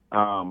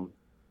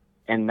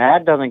 And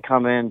that doesn't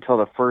come in until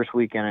the first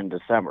weekend in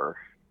December.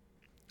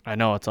 I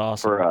know, it's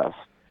awesome. For us.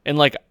 And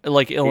like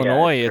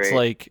Illinois, yeah,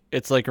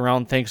 it's like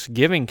around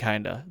Thanksgiving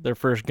kinda. Their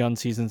first gun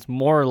season's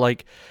more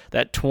like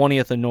that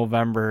 20th of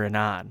November and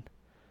on.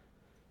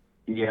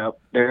 Yep.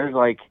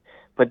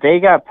 But they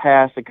got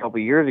passed a couple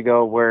years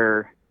ago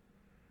where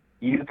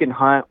you can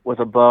hunt with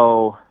a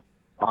bow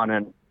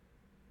on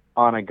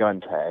a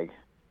gun tag.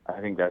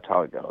 I think that's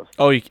how it goes.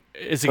 Oh,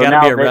 is it got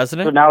to be a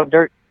resident? So now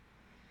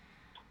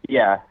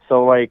yeah.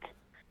 So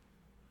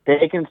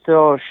they can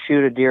still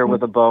shoot a deer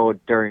with a bow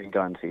during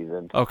gun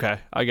season. Okay,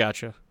 I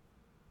gotcha.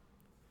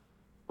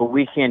 But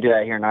we can't do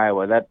that here in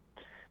Iowa.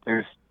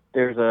 There's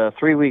a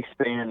 3-week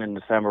span in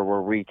December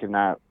where we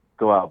cannot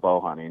go out bow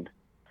hunting.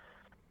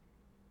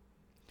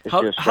 It's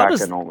just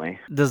shotgun only.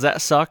 Does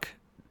that suck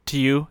to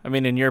you? I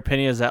mean, in your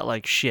opinion, is that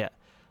like shit?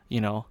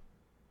 Not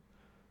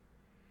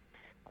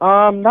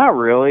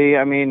really.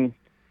 I mean,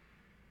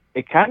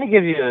 it kind of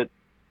gives you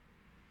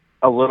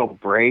a little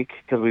break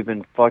because we've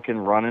been fucking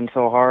running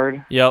so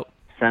hard. Yep.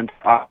 Since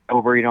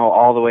October,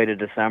 all the way to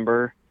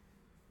December.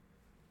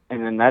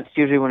 And then that's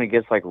usually when it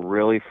gets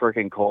really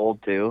freaking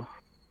cold too.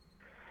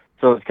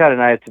 So it's kind of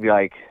nice to be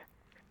like,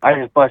 I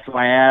just busted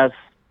my ass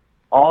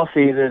all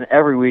season,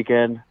 every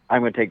weekend.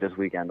 I'm going to take this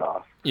weekend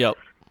off. Yep.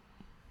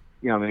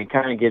 It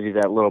kind of gives you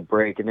that little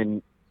break. And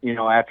then,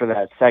 after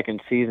that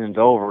second season's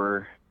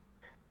over,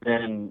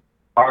 then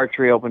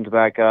archery opens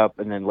back up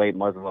and then late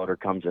muzzleloader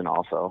comes in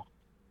also.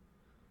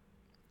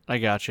 I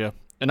gotcha.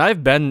 And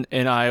I've been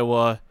in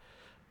Iowa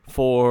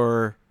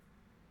for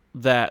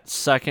that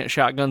second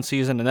shotgun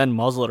season and then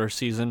muzzleloader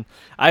season.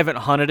 I haven't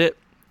hunted it,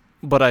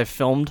 but I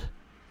filmed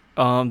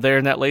there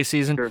in that late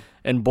season. Sure.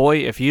 And boy,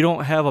 if you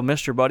don't have a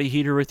Mr. Buddy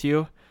heater with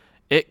you,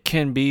 it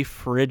can be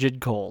frigid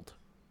cold.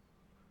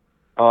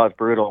 Oh, it's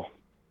brutal.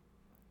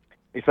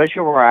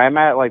 Especially where I'm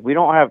at, we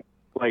don't have,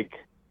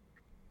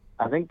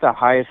 I think the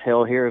highest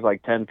hill here is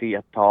 10 feet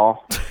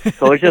tall.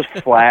 So it's just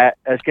flat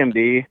as can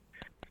be.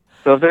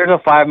 So if there's a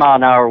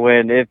 5-mile-an-hour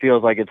wind, it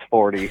feels like it's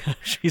 40.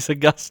 She's a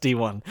gusty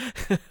one.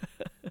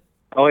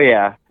 Oh,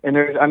 yeah. And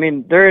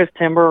there is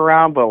timber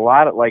around, but a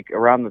lot of,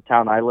 around the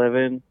town I live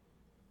in,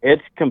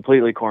 it's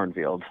completely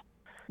cornfields.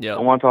 Yeah.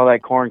 And once all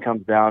that corn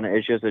comes down,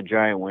 it's just a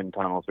giant wind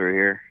tunnel through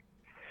here.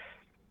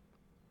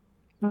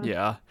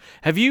 Yeah.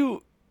 Have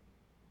you,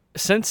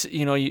 since,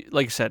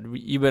 like I said,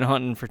 you've been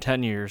hunting for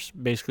 10 years,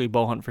 basically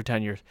bow hunting for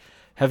 10 years,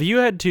 have you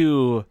had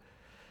to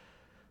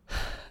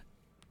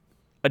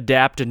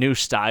adapt a new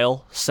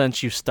style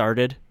since you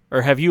started?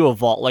 Or have you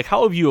evolved?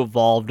 How have you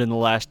evolved in the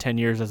last 10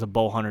 years as a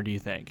bow hunter, do you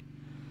think?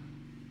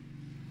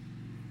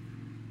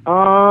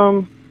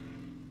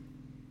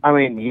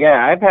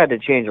 Yeah, I've had to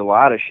change a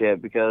lot of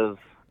shit because,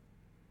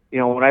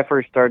 when I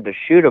first started to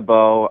shoot a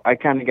bow, I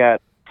kind of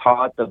got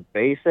taught the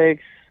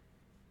basics,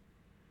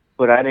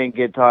 but I didn't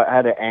get taught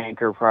how to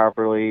anchor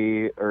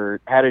properly or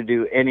how to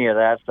do any of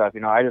that stuff.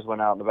 I just went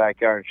out in the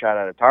backyard and shot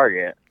at a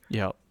target.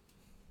 Yep.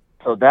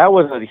 So that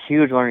was a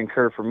huge learning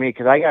curve for me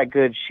because I got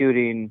good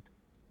shooting,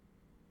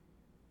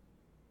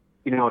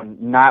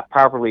 not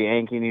properly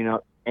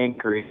anchoring,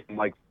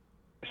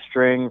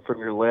 string from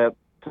your lip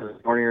to the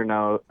corner of your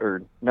nose,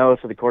 or nose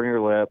to the corner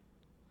of your lip.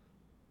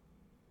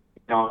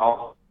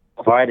 So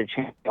I had to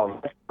change all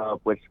that stuff,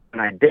 which when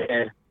I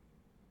did,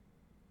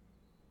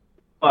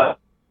 but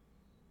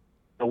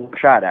the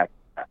shot after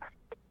that.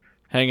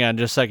 Hang on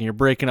just a second. You're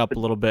breaking up a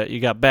little bit. You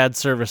got bad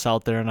service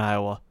out there in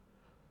Iowa.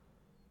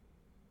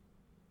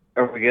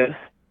 Are we good?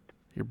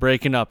 You're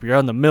breaking up. You're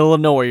in the middle of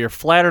nowhere. You're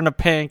flatter than a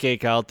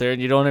pancake out there, and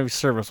you don't have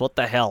service. What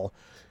the hell?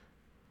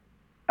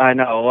 I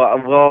know.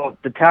 Well,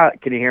 the town.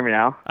 Can you hear me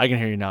now? I can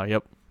hear you now.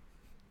 Yep.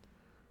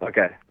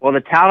 Okay. Well,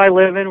 the town I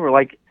live in,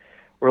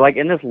 we're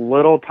in this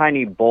little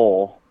tiny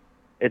bowl.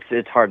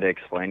 It's hard to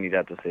explain. You'd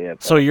have to see it.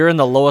 But. So you're in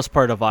the lowest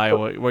part of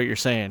Iowa. What you're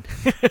saying?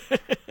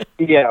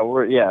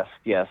 Yeah.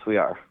 Yes, we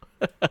are.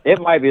 It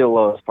might be the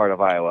lowest part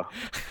of Iowa.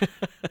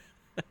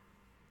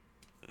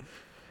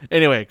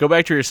 Anyway, go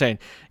back to what you're saying.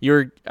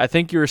 I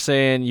think you were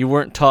saying you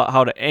weren't taught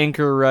how to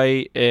anchor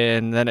right,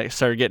 and then it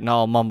started getting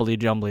all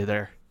mumbly-jumbly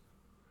there.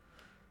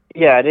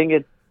 Yeah, I didn't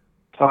get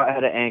taught how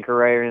to anchor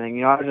right or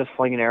anything. I was just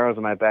flinging arrows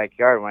in my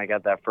backyard when I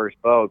got that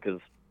first bow because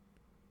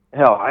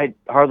hell, I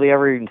hardly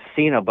ever even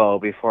seen a bow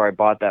before I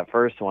bought that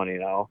first one,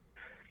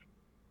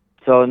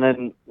 So, and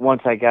then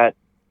once I got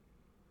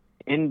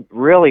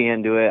really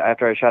into it,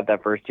 after I shot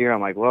that first deer,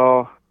 I'm like,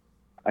 well,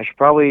 I should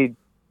probably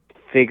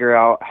figure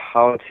out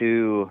how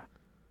to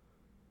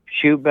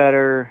shoot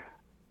better,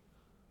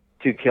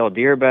 to kill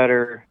deer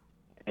better,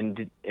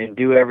 and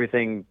do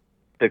everything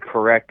the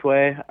correct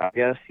way, I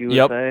guess you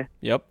would say.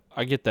 Yep,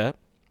 I get that.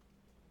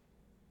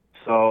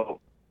 So,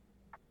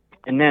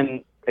 and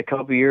then a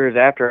couple years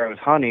after I was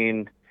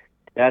hunting,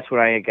 that's when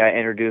I got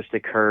introduced to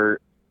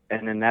Kurt,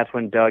 and then that's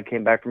when Doug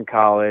came back from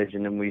college,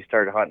 and then we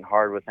started hunting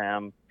hard with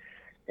him,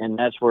 and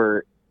that's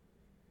where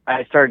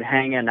I started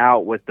hanging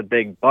out with the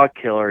big buck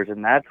killers,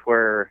 and that's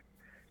where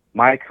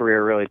my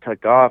career really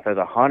took off as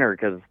a hunter,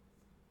 because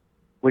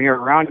when you're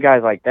around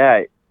guys like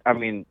that, I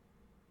mean,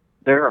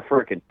 they're a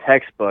freaking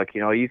textbook.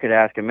 You could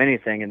ask them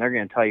anything, and they're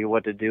going to tell you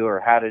what to do or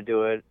how to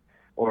do it,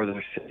 or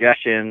their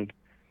suggestion,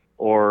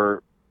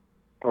 or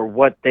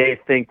what they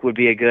think would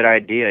be a good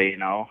idea.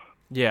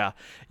 Yeah,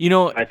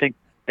 I think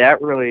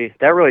that really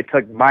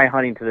took my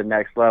hunting to the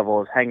next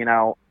level, is hanging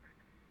out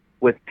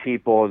with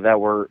people that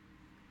were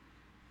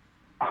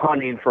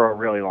hunting for a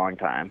really long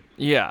time.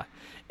 Yeah,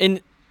 and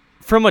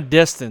from a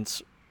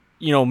distance,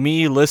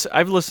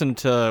 I've listened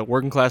to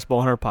Working Class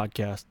Bowhunter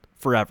podcast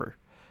forever.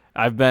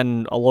 I've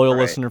been a loyal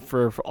listener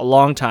for a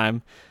long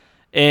time,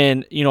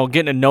 and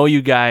getting to know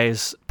you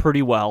guys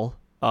pretty well.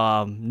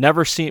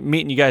 Never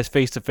meeting you guys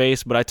face to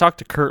face, but I talked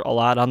to Kurt a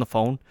lot on the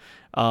phone.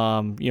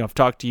 I've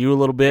talked to you a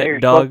little bit. You're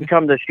Doug, supposed to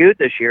come to shoot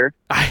this year.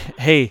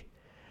 Hey,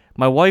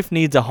 my wife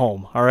needs a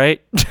home. All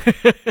right.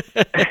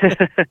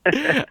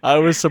 I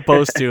was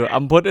supposed to.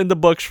 I'm putting in the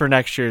books for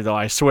next year, though.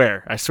 I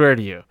swear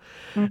to you.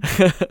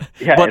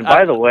 Yeah. But and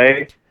by the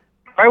way,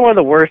 probably one of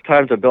the worst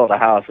times to build a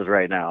house is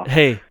right now.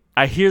 Hey,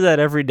 I hear that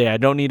every day. I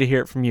don't need to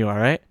hear it from you. All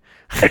right.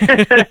 I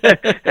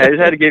just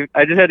had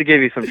to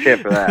give you some shit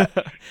for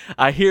that.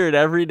 I hear it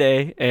every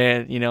day,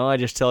 and I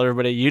just tell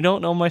everybody, you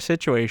don't know my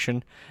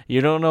situation,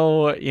 you don't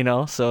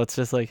know, so it's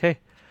just like, hey,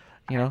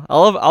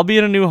 I'll be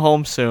in a new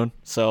home soon,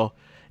 so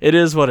it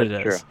is what it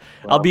is.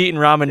 Well, I'll be eating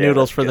ramen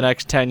noodles for the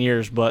next 10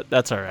 years, but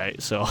that's all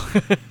right. So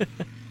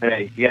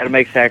hey, you got to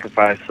make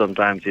sacrifices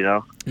sometimes,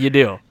 You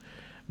do,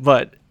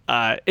 but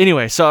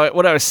anyway, so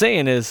what I was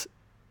saying is,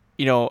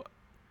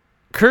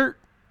 Kurt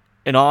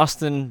and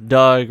Austin,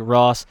 Doug,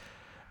 Ross,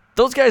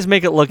 those guys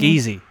make it look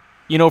easy.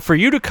 For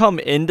you to come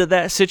into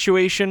that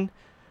situation,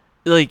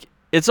 like,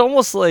 it's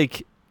almost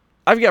like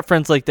I've got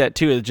friends like that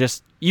too. It's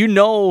just,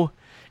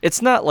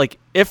 it's not like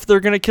if they're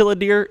going to kill a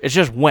deer, it's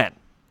just when,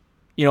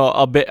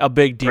 a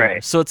big deer.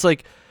 Right. So it's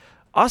like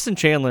Austin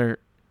Chandler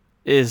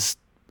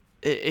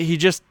he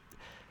just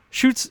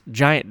shoots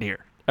giant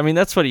deer. I mean,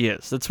 that's what he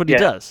is. That's what he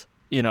does,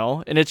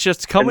 and it's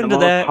just coming to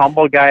that.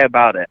 Humble guy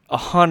about it.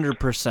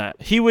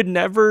 100%. He would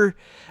never,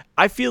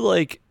 I feel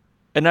like,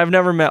 and I've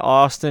never met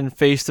Austin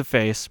face to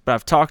face, but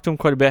I've talked to him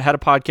quite a bit, had a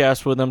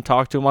podcast with him,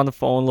 talked to him on the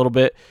phone a little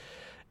bit.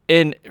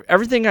 And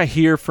everything I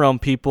hear from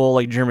people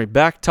like Jeremy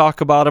Beck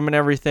talk about him and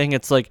everything,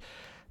 it's like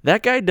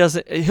that guy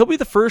he'll be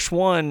the first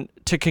one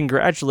to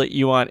congratulate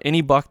you on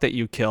any buck that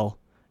you kill.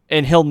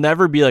 And he'll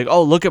never be like,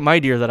 oh, look at my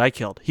deer that I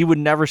killed. He would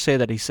never say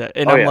that, he said.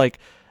 And I'm like,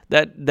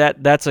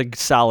 that's a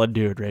solid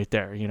dude right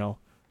there,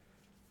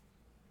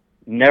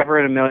 Never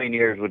in a million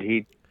years would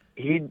he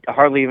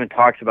hardly even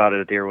talks about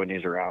a deer when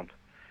he's around.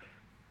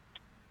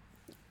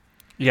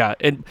 Yeah,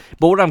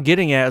 but what I'm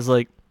getting at is,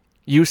 like,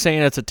 you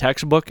saying it's a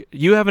textbook,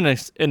 you have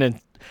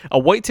a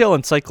whitetail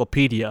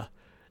encyclopedia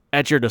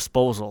at your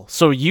disposal.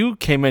 So you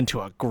came into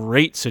a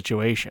great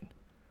situation.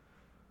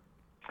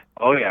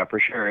 Oh yeah, for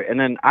sure. And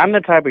then I'm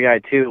the type of guy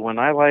too, when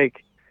I'm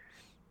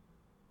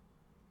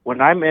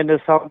into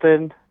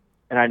something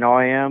and I know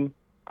I am,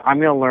 I'm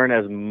going to learn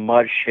as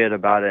much shit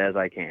about it as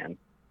I can.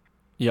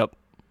 Yep.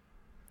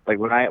 Like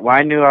when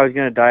I knew I was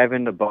going to dive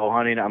into bow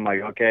hunting, I'm like,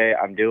 okay,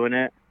 I'm doing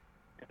it.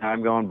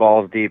 I'm going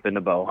balls deep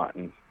into bow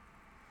hunting,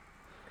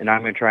 and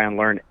I'm going to try and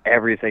learn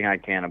everything I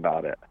can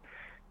about it.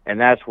 And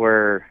that's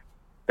where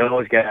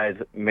those guys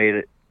made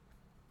it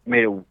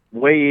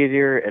way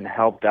easier and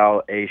helped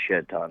out a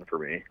shit ton for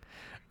me.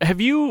 Have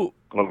you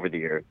over the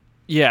years?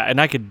 Yeah, and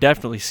I could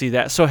definitely see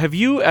that. So have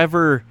you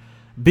ever,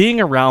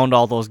 being around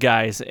all those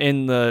guys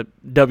in the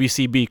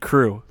WCB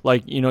crew,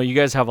 like, you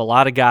guys have a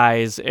lot of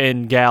guys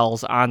and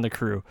gals on the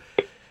crew,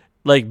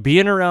 like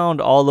being around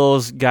all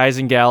those guys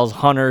and gals,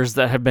 hunters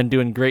that have been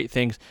doing great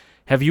things,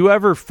 have you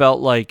ever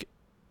felt like,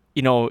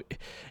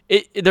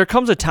 there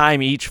comes a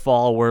time each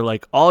fall where,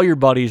 like, all your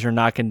buddies are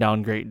knocking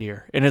down great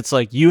deer, and it's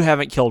like you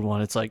haven't killed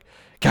one. It's like,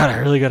 God, I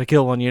really got to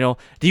kill one, Do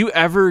you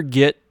ever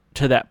get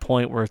to that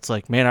point where it's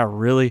like, man,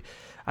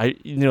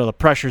 the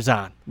pressure's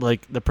on.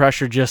 Like, the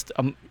pressure just,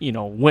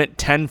 went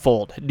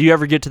tenfold. Do you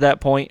ever get to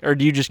that point, or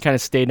do you just kind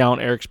of stay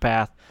down Eric's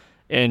path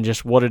and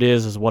just what it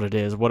is what it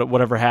is?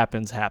 Whatever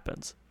happens,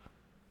 happens.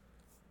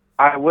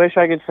 I wish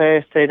I could say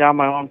I stay down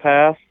my own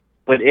path,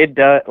 but it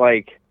does,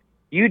 like,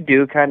 you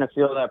do kind of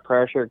feel that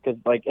pressure because,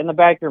 like, in the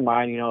back of your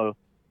mind, the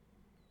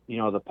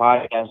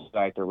podcast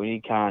factor, we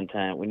need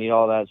content, we need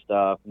all that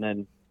stuff, and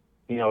then,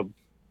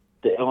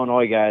 the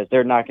Illinois guys,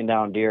 they're knocking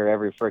down deer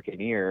every freaking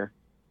year,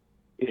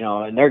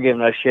 and they're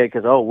giving us shit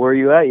because, oh, where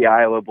you at, you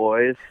Iowa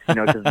boys?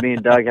 Because me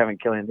and Doug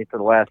haven't killed anything for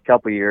the last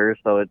couple of years,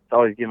 so it's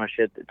always giving us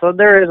shit. So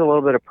there is a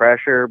little bit of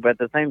pressure, but at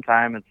the same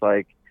time, it's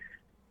like,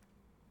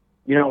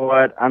 you know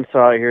what? I'm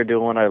still out here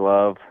doing what I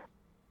love.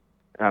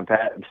 I'm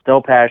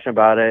still passionate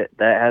about it.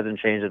 That hasn't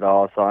changed at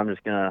all, so I'm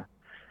just gonna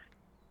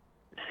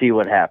see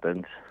what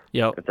happens.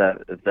 Yep. If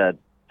that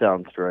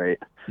sounds right.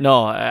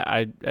 No,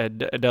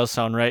 it does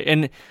sound right.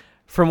 And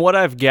from what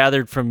I've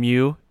gathered from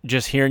you,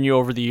 just hearing you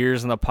over the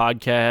years on the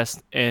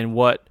podcast, and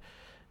what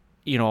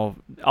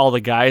all the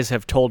guys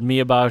have told me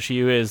about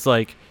you, is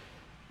like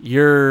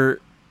you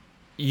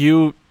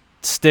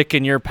stick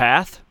in your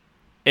path,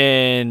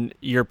 and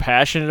you're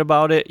passionate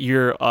about it.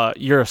 You're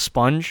a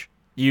sponge.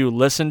 You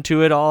listen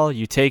to it all.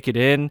 You take it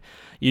in.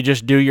 You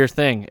just do your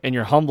thing, and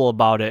you're humble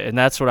about it. And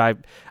that's what I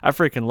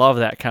freaking love,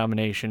 that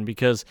combination,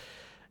 because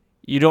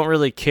you don't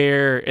really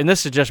care. And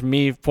this is just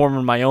me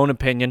forming my own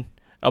opinion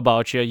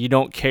about you. You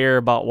don't care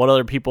about what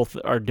other people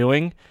are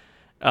doing.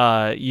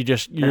 You're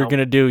going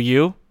to do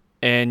you,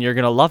 and you're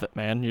going to love it,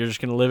 man. You're just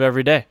going to live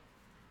every day.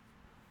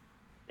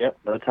 Yep.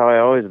 That's how I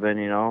always been,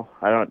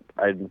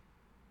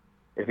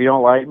 if you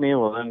don't like me,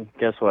 well then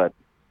guess what?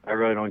 I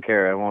really don't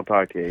care. I won't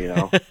talk to you,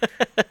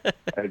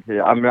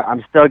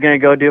 I'm still going to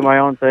go do my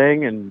own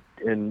thing and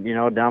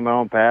down my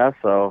own path.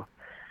 So,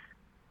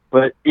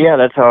 but yeah,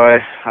 that's how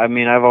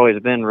I've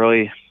always been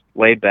really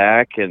laid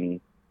back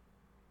and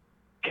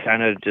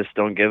kind of just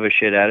don't give a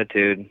shit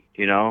attitude,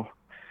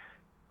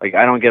 like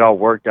I don't get all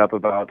worked up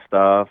about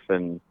stuff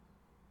and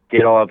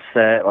get all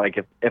upset.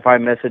 Like if I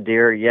miss a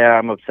deer, yeah,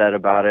 I'm upset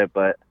about it,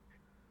 but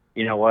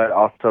you know what?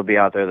 I'll still be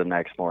out there the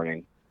next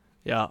morning.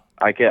 Yeah.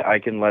 I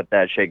can let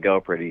that shit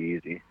go pretty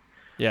easy.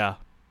 Yeah.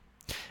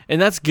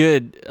 And that's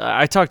good.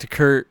 I talked to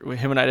Kurt.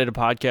 Him and I did a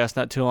podcast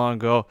not too long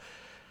ago.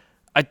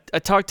 I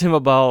talked to him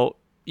about,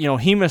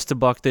 he missed a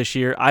buck this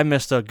year. I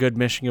missed a good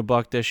Michigan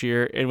buck this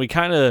year. And we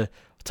kind of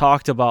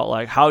talked about,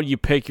 like, how do you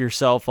pick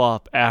yourself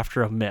up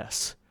after a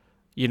miss?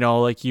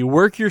 Like you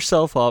work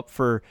yourself up.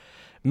 For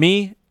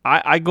me,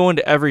 I go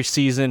into every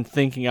season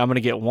thinking I'm going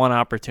to get one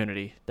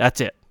opportunity.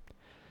 That's it.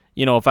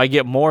 If I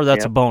get more,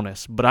 that's a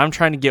bonus. But I'm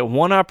trying to get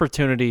one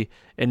opportunity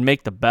and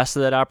make the best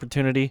of that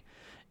opportunity.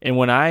 And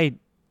when I,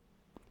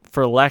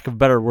 for lack of a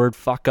better word,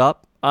 fuck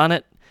up on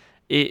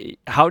it,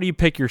 how do you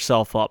pick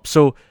yourself up?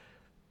 So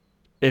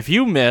if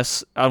you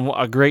miss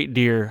a great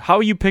deer, how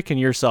are you picking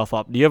yourself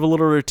up? Do you have a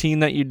little routine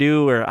that you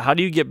do? Or how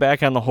do you get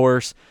back on the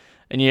horse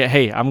and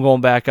hey, I'm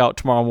going back out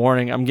tomorrow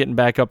morning. I'm getting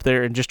back up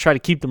there, and just try to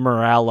keep the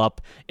morale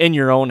up in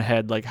your own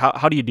head? Like,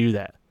 how do you do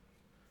that?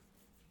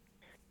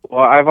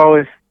 Well, I've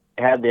always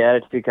had the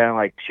attitude kind of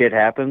like shit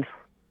happens.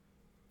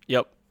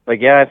 Yep.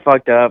 Like, yeah, I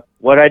fucked up.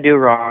 What I do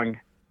wrong,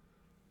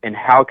 and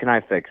how can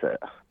I fix it?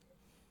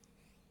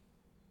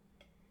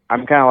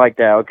 I'm kind of like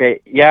that.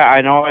 Okay, yeah,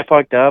 I know I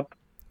fucked up,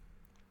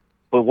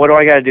 but what do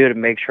I got to do to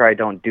make sure I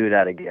don't do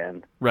that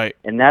again? Right.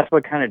 And that's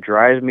what kind of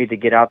drives me to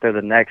get out there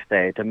the next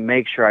day to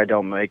make sure I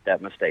don't make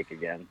that mistake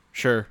again.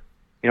 Sure.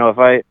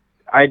 If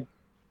I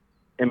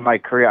in my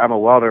career, I'm a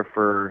welder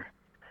for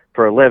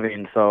a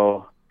living,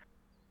 so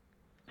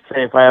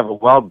say if I have a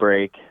weld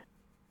break,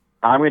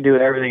 I'm going to do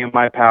everything in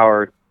my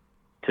power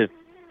to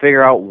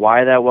figure out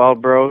why that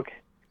weld broke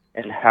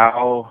and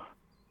how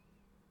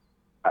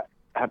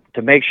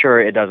to make sure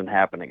it doesn't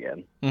happen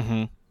again.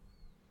 Mm-hmm.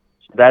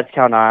 So that's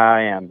how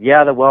I am.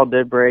 Yeah, the weld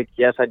did break.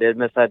 Yes, I did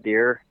miss that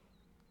deer.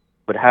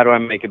 But how do I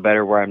make it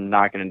better where I'm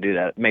not going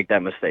to make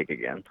that mistake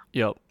again?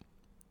 Yep.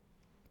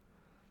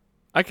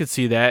 I could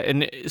see that.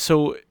 And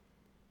so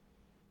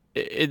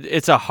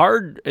it's a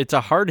hard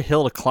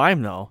hill to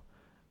climb, though.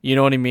 You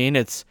know what I mean?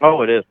 It is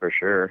for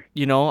sure.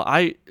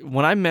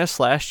 When I missed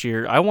last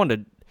year, I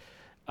wanted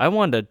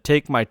to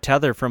take my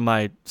tether from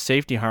my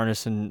safety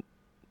harness and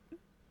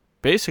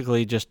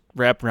basically just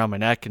wrap around my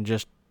neck and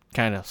just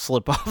kind of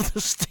slip off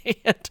the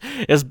stand.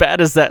 As bad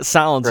as that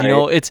sounds,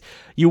 right.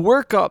 You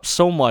work up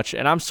so much,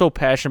 and I'm so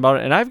passionate about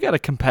it, and I've got a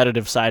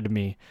competitive side to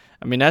me.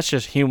 I mean, that's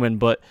just human,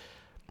 but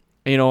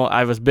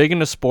I was big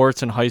into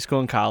sports in high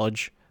school and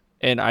college,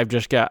 and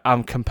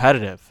I'm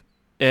competitive,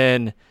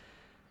 and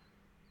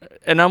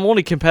I'm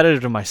only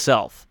competitive to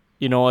myself.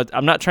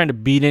 I'm not trying to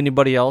beat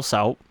anybody else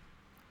out,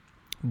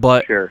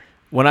 but sure.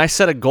 When I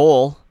set a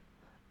goal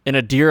and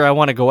a deer I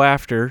want to go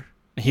after,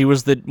 he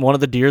was one of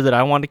the deer that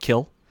I wanted to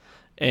kill.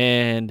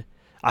 And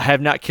I have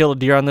not killed a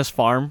deer on this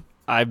farm.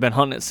 I've been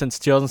hunting it since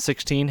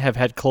 2016, have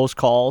had close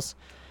calls,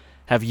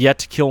 have yet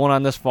to kill one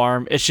on this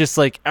farm. It's just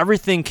like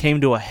everything came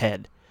to a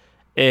head.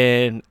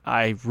 And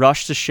I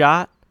rushed the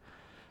shot,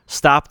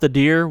 stopped the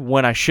deer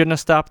when I shouldn't have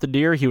stopped the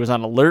deer. He was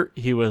on alert.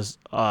 He was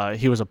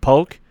a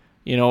poke.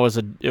 It was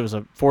a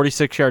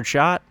 46-yard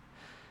shot,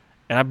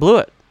 and I blew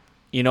it.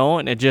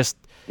 And it just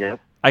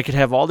I could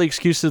have all the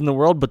excuses in the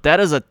world, but that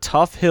is a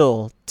tough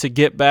hill to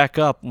get back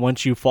up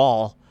once you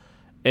fall.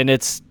 And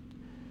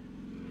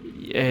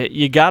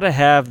you got to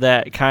have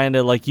that kind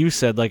of, like you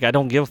said, like, I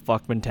don't give a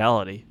fuck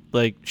mentality.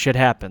 Like, shit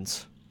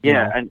happens.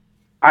 Yeah, and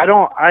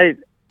I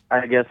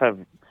guess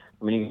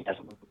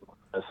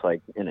It's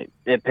like, and it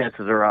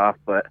pisses her off,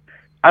 but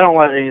I don't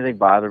let anything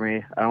bother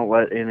me. I don't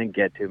let anything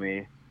get to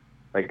me.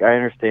 Like, I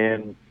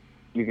understand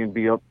you can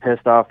be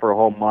pissed off for a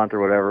whole month or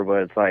whatever,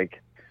 but it's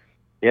like,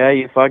 yeah,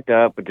 you fucked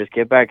up, but just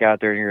get back out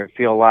there and you're going to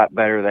feel a lot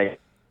better that you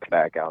get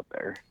back out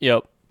there.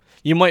 Yep.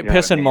 You might You know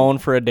piss what I and mean? moan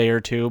for a day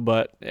or two,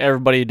 but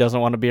everybody doesn't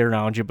want to be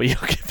around you, but you'll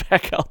get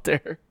back out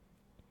there.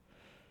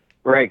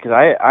 Right, because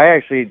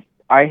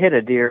I hit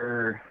a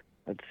deer,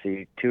 let's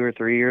see, 2 or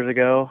 3 years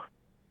ago,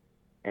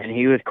 and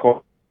he was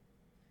cold,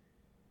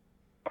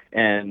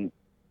 and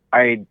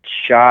I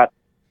shot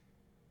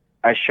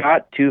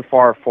too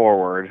far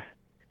forward,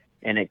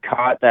 and it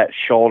caught that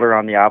shoulder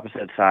on the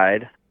opposite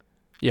side.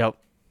 Yep.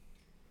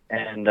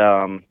 And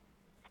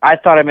I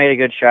thought I made a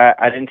good shot.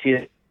 I didn't see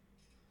it,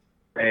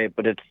 right,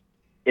 but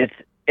it's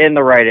in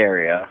the right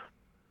area.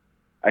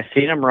 I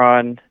seen him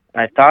run.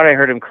 And I thought I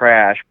heard him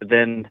crash, but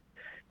then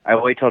I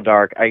wait till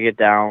dark. I get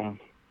down,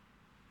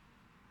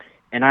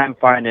 and I'm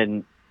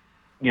finding,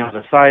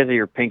 the size of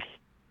your pinky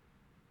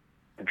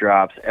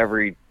drops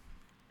every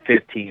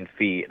 15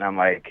 feet, and I'm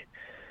like,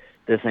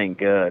 this ain't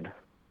good.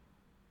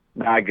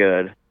 Not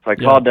good. So I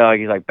called Doug.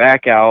 He's like,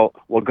 back out.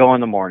 We'll go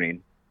in the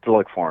morning to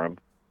look for him.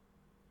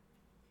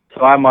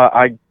 So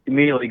I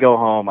immediately go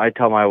home. I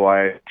tell my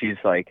wife. She's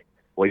like,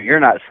 well, you're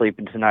not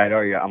sleeping tonight,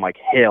 are you? I'm like,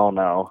 hell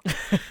no.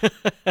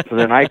 So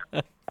then I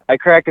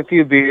crack a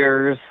few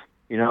beers,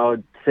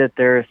 sit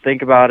there,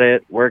 think about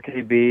it. Where could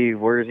he be?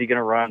 Where is he going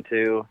to run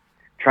to?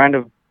 Trying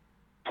to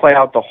play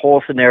out the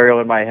whole scenario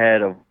in my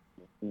head of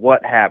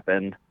what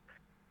happened.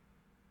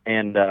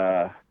 And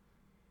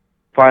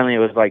finally, it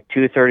was like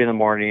 2:30 in the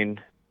morning.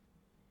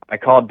 I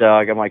called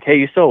Doug. I'm like, hey,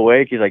 you still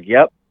awake? He's like,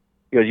 yep.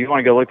 He goes, you want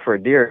to go look for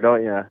a deer,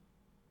 don't you? I'm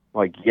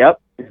like,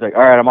 yep. He's like,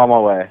 all right, I'm on my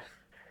way.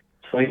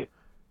 So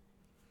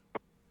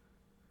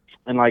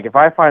and like, if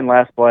I find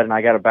last blood and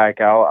I got to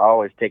back out, I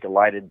always take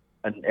an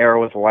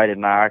arrow with a lighted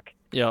knock.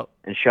 Yep.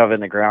 And shove it in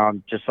the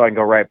ground just so I can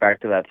go right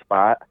back to that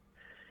spot.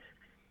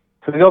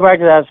 So we go back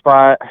to that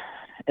spot,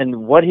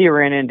 and what he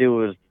ran into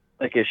was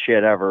like his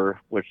shit ever,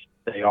 which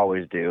they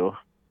always do.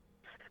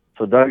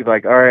 So Doug's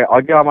like, all right,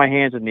 I'll get on my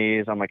hands and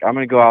knees. I'm like, I'm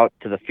going to go out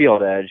to the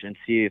field edge and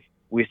see if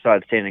we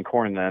started standing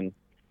corn then,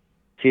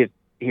 see if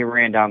he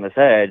ran down this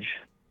edge.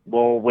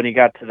 Well, when he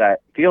got to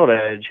that field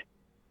edge,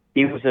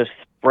 he was just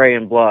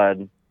spraying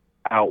blood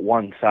out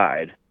one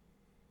side.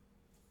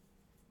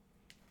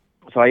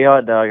 So I yell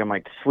at Doug. I'm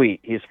like,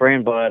 sweet. He's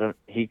spraying blood.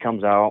 He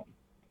comes out,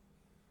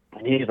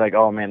 and he's like,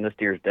 oh, man, this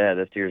deer's dead.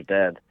 This deer's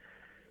dead.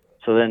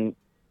 So then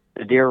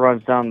the deer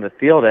runs down the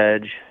field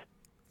edge.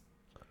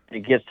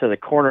 It gets to the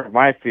corner of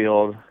my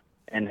field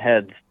and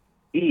heads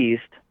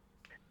east,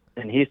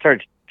 and he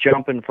starts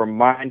jumping from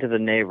mine to the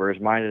neighbors,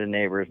 mine to the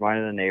neighbors, mine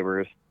to the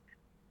neighbors.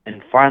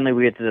 And finally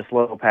we get to this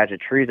little patch of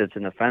tree that's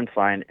in the fence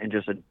line, and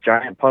just a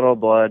giant puddle of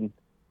blood,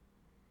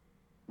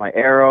 my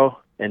arrow,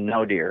 and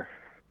no deer.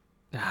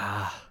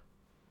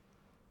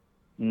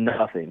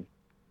 Nothing.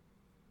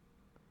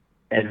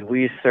 And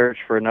we searched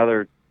for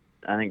another,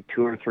 I think,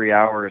 2 or 3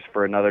 hours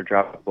for another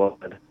drop of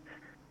blood.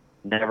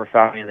 Never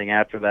found anything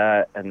after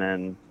that. And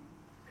then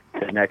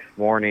the next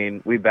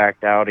morning, we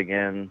backed out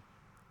again.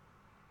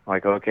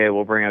 Like, okay,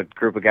 we'll bring a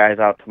group of guys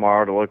out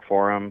tomorrow to look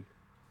for him.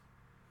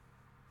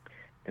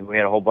 And we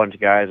had a whole bunch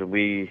of guys, and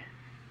we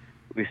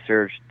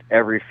searched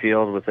every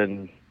field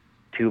within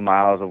 2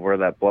 miles of where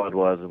that blood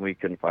was, and we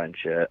couldn't find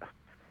shit.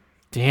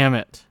 Damn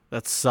it.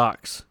 That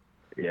sucks.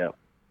 Yep.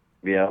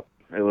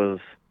 It was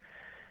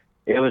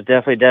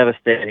definitely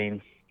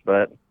devastating,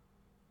 but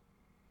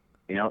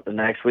the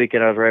next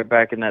weekend I was right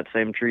back in that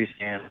same tree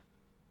stand,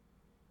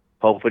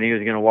 hoping he was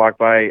going to walk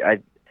by.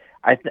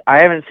 I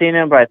haven't seen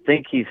him, but I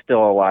think he's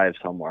still alive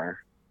somewhere.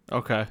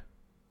 Okay.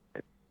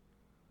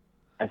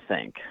 I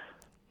think.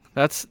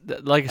 That's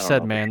like I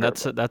said, man.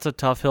 Sure, that's a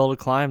tough hill to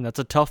climb. That's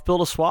a tough pill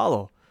to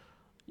swallow.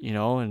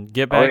 And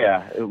get back. Oh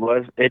yeah, it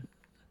was.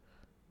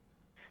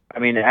 I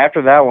mean,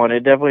 after that one, it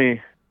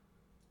definitely.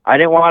 I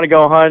didn't want to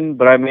go hunting,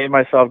 but I made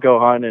myself go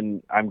hunt,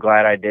 and I'm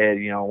glad I did.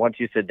 Once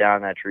you sit down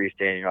in that tree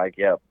stand, you're like,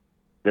 yep,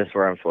 this is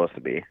where I'm supposed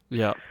to be.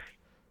 Yep.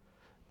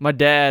 My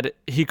dad,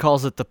 he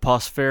calls it the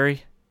pus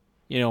fairy.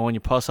 When you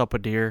puss up a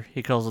deer,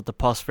 he calls it the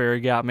pus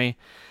fairy got me.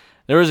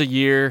 There was a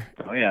year.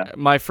 Oh, yeah.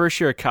 My first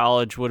year of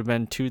college would have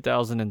been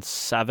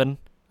 2007,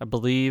 I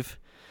believe.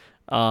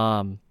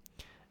 And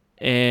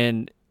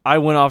I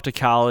went off to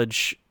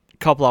college a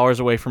couple hours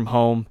away from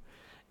home,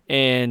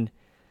 and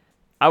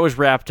I was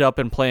wrapped up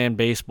in playing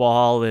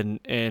baseball,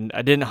 and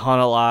I didn't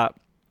hunt a lot.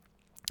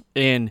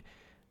 And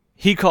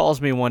he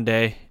calls me one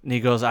day, and he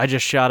goes, I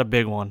just shot a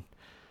big one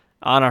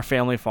on our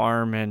family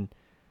farm, and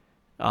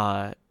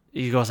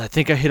he goes, I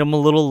think I hit him a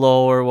little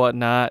low or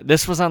whatnot.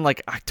 This was on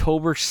like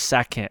October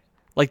 2nd,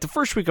 like the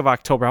first week of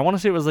October. I want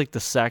to say it was like the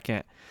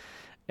 2nd.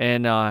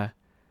 And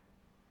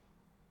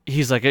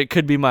he's like, it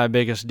could be my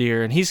biggest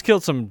deer. And he's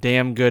killed some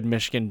damn good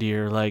Michigan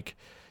deer. Like,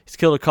 he's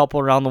killed a couple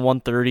around the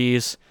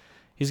 130s.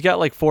 He's got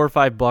like 4 or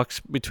 5 bucks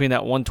between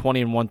that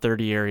 120 and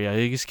 130 area.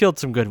 He's killed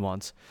some good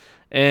ones.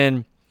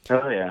 And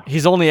oh, yeah.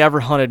 He's only ever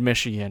hunted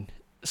Michigan.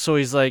 So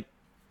he's like,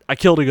 I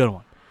killed a good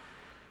one.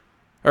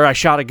 or I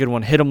shot a good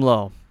one, hit him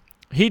low.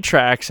 He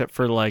tracks it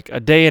for like a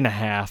day and a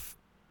half,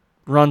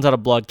 runs out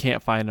of blood,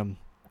 can't find him.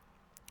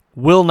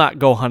 Will not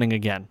go hunting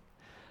again.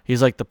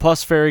 He's like, the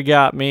pus fairy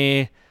got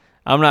me.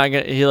 I'm not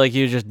gonna. He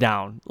was just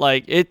down.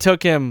 Like, it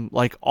took him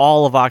like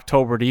all of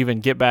October to even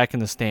get back in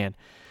the stand.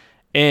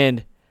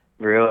 And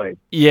really,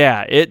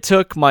 yeah, it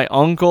took my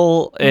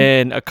uncle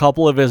and a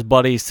couple of his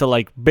buddies to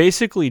like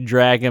basically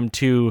drag him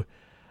to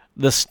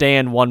the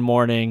stand one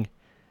morning.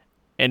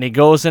 And he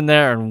goes in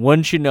there, and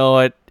wouldn't you know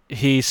it,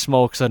 he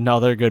smokes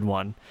another good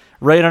one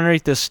right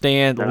underneath the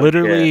stand.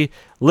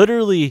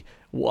 Literally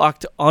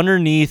walked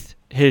underneath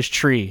his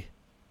tree,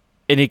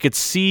 and he could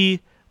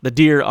see the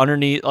deer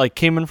underneath, like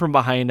came in from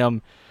behind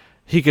him.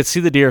 He could see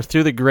the deer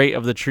through the grate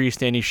of the tree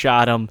stand. He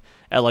shot him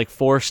at like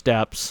 4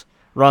 steps,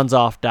 runs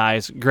off,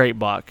 dies. Great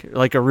buck,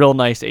 like a real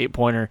nice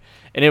 8-pointer.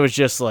 And it was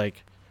just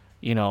like,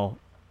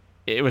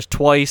 it was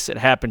twice. It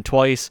happened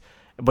twice,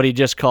 but he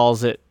just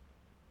calls it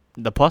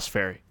the pus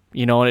fairy,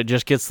 and it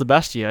just gets the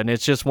best of you. And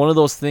it's just one of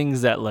those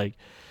things that like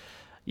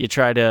you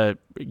try to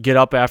get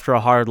up after a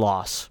hard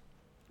loss,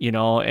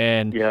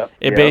 and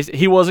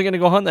he wasn't going to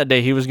go hunt that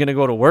day. He was going to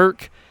go to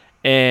work.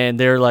 And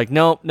they're like,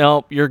 nope,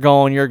 you're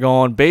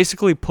going.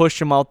 Basically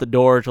pushed him out the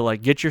door to,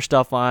 like, get your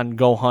stuff on,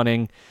 go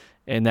hunting,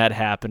 and that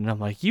happened. And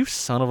I'm like, you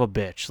son of a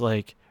bitch.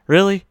 Like,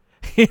 really?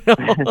 He's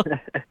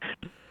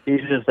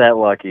just that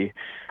lucky.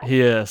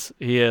 He is.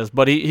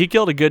 But he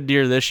killed a good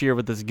deer this year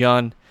with his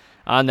gun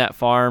on that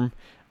farm.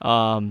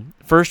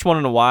 First one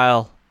in a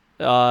while.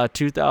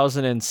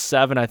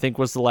 2007, I think,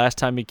 was the last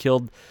time he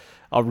killed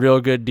a real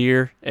good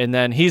deer. And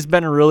then he's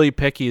been really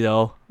picky,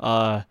 though.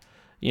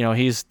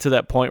 He's to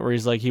that point where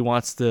he's like, he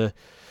wants to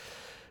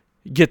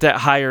get that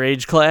higher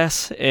age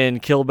class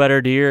and kill better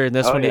deer. And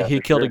he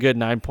killed a good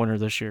 9-pointer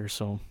this year.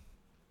 So,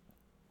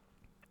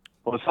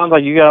 well, it sounds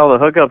like you got all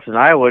the hookups in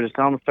Iowa. Just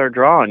tell him to start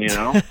drawing.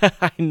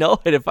 I know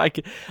it. If I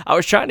could, I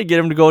was trying to get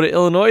him to go to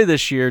Illinois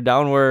this year,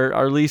 down where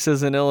our lease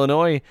is in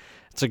Illinois.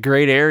 It's a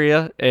great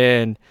area,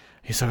 and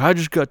he's like, I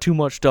just got too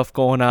much stuff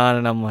going on,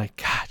 and I'm like,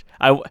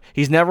 God,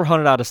 he's never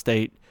hunted out of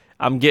state.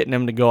 I'm getting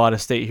him to go out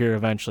of state here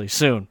eventually,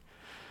 soon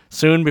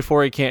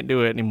before he can't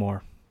do it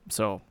anymore.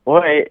 So,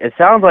 boy, it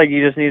sounds like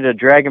you just need to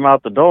drag him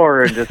out the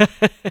door and just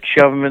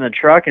shove him in the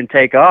truck and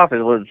take off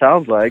is what it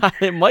sounds like.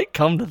 It might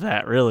come to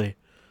that, really.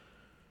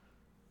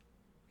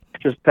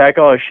 Just pack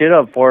all his shit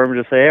up for him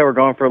and just say, hey, we're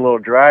going for a little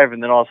drive,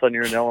 and then all of a sudden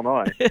you're in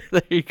Illinois.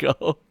 There you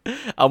go.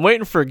 I'm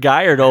waiting for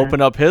Geyer to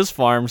open up his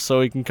farm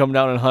so he can come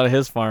down and hunt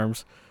his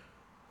farms.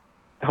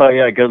 Oh,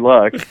 yeah, good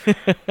luck.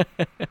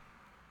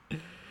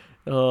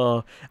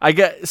 I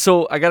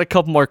got a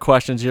couple more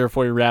questions here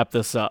before we wrap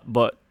this up.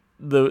 But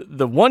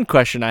the one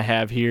question I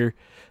have here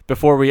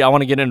before I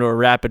want to get into a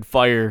rapid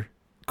fire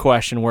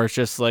question where it's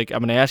just like I'm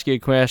going to ask you a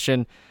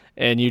question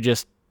and you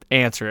just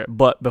answer it.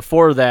 But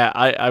before that,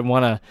 I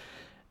want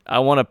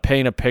to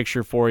paint a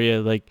picture for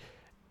you. Like,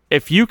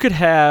 if you could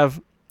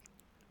have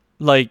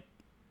like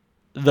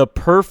the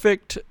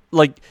perfect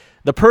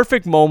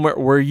moment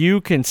where you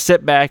can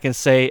sit back and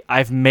say,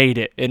 I've made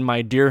it in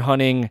my deer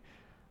hunting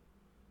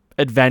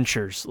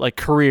adventures, like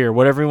career,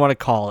 whatever you want to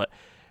call it.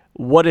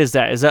 What is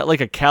that? Is that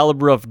like a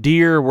caliber of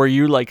deer where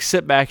you like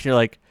sit back and you're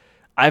like,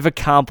 I've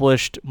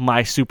accomplished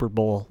my Super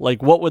Bowl?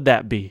 Like, what would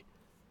that be?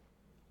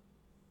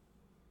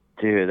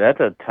 Dude, that's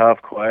a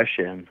tough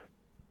question.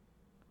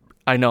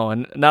 I know,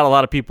 and not a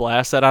lot of people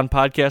ask that on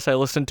podcasts I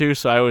listen to,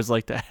 so I always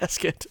like to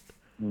ask it.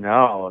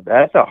 No,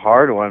 that's a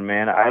hard one,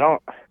 man. I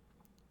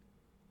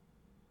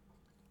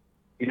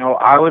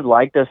would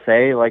like to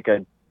say like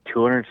a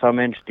 200-some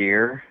inch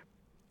deer.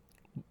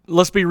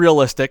 Let's be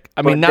realistic.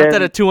 I mean, not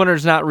that a 200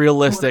 is not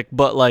realistic,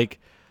 but like,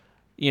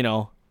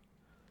 Because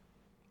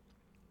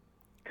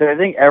I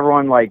think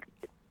everyone, like,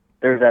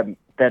 there's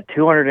that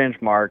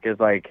 200-inch mark is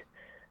like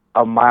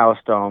a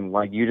milestone.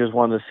 Like, you just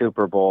won the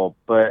Super Bowl.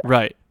 But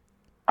right.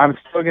 I'm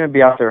still going to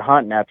be out there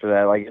hunting after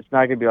that. Like, it's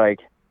not going to be like,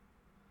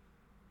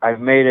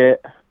 I've made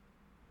it.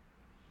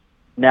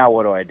 Now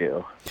what do I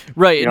do?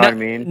 Right. You know what I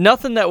mean?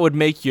 Nothing that would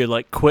make you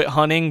like quit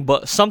hunting,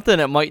 but something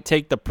that might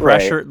take the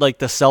pressure, right, like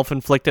the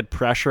self-inflicted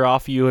pressure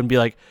off you and be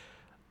like,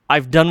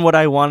 I've done what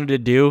I wanted to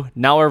do.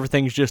 Now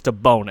everything's just a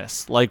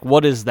bonus. Like,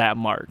 what is that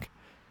mark?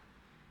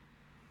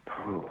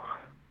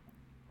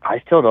 I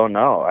still don't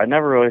know. I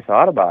never really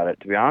thought about it,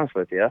 to be honest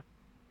with you.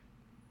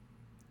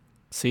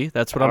 See,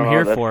 that's what I'm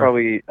here for.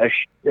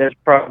 That's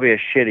probably a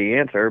shitty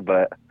answer,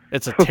 but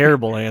it's a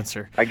terrible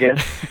answer. I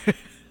guess.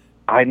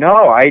 I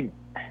know. I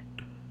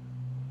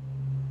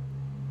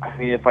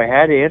mean, if I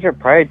had to answer,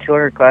 probably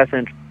 200 class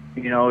inch,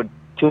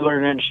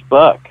 200-inch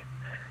buck.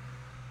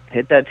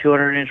 Hit that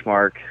 200-inch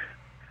mark.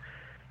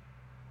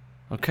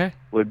 Okay.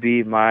 Would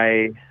be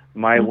my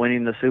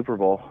winning the Super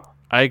Bowl.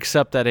 I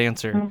accept that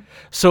answer.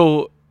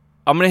 So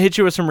I'm gonna hit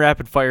you with some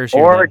rapid fires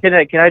here. Or can I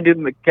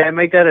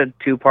make that a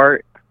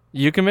 2-part?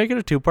 You can make it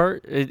a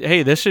 2-part.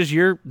 Hey, this is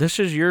your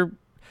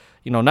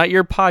not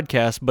your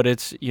podcast, but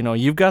it's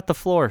you've got the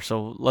floor,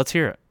 so let's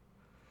hear it.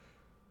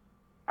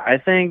 I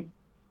think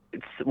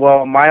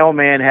my old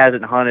man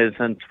hasn't hunted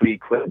since we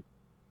quit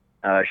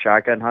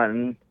shotgun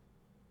hunting.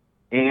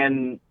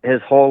 and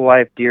his whole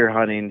life deer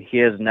hunting, he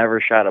has never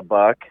shot a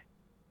buck.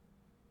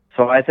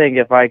 So I think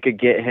if I could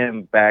get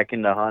him back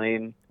into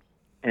hunting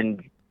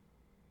and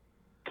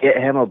get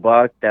him a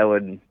buck, that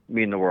would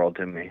mean the world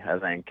to me, I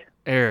think.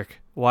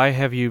 Eric, why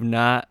have you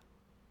not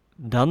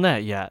done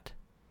that yet?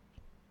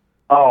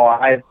 Oh,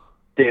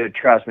 dude,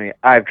 trust me,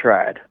 I've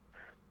tried.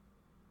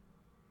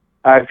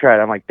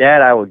 I'm like,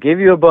 Dad, I will give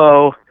you a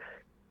bow.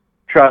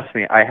 Trust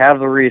me, I have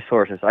the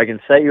resources. I can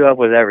set you up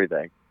with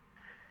everything.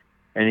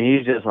 And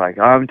he's just like,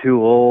 I'm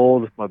too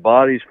old. My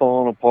body's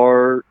falling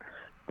apart.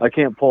 I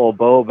can't pull a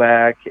bow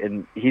back.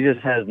 And he just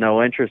has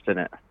no interest in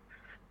it.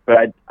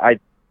 But I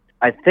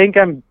think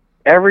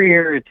every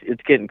year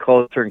it's getting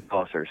closer and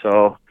closer.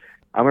 So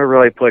I'm going to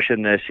really push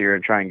him this year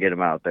and try and get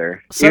him out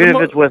there. Even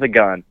if it's with a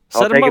gun.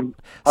 I'll take him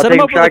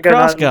up with a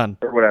cross gun.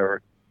 Or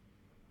whatever.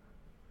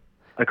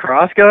 A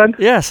cross gun?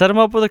 Yeah, set him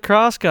up with a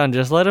cross gun.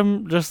 Just let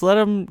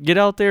him get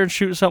out there and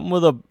shoot something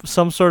with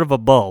some sort of a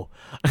bow.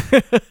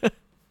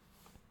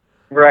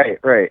 Right.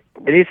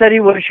 And he said he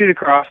would shoot a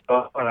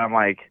crossbow, and I'm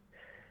like,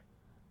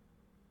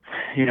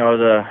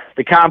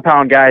 the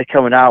compound guy's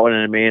coming out with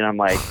it at me, and I'm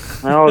like,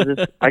 no,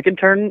 I can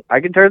turn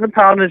the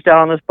poundage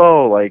down on this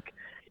bow. Like,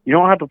 you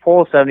don't have to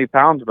pull 70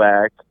 pounds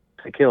back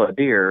to kill a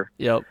deer.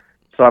 Yep.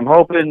 So I'm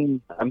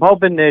hoping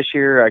this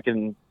year I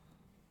can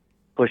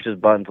push his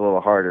buttons a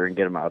little harder and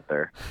get him out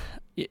there.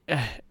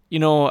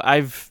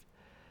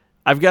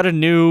 I've got a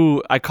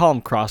new, I call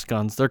them cross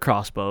guns. They're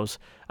crossbows.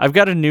 I've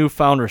got a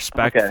newfound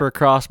respect for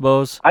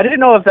crossbows. I didn't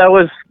know if that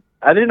was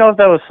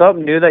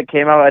something new that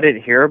came out I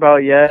didn't hear about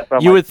yet.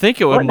 But you would think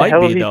it might be, though. What the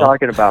hell is he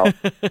talking about?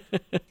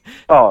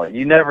 Oh,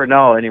 you never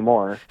know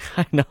anymore.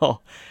 I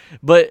know.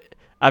 But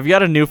I've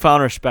got a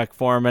newfound respect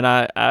for him, and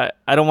I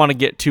don't want to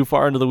get too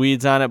far into the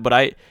weeds on it,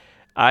 but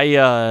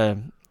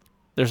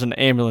there's an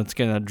ambulance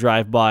going to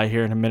drive by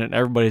here in a minute.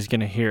 Everybody's going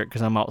to hear it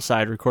because I'm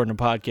outside recording a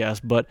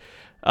podcast. But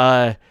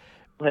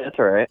that's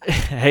all right.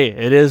 Hey,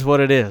 it is what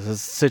it is.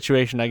 It's the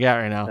situation I got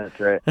right now. That's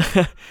right.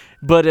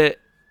 But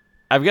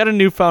I've got a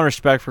newfound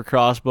respect for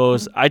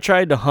crossbows. I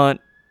tried to hunt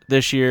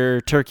this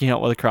year, turkey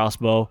hunt with a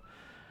crossbow,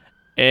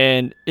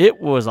 and it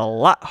was a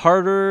lot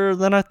harder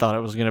than I thought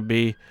it was going to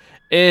be.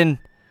 And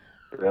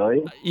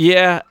really?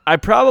 Yeah, I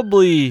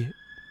probably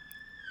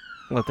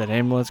let that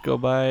ambulance go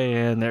by,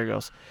 and there it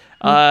goes.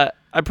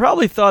 I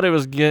probably thought it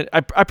was good.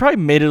 I probably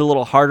made it a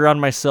little harder on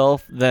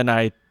myself than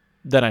I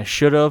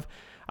should have.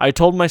 I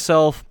told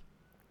myself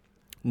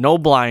no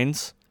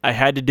blinds. I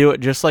had to do it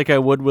just like I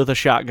would with a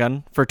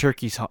shotgun for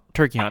turkey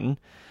hunting.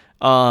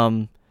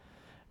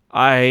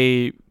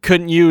 I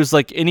couldn't use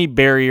like any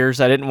barriers.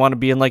 I didn't want to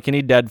be in like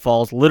any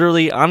deadfalls.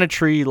 Literally on a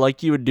tree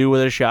like you would do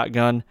with a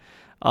shotgun.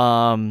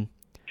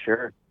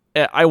 Sure.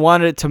 I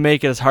wanted to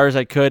make it as hard as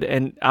I could,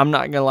 and I'm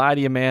not gonna lie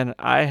to you, man.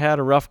 I had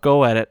a rough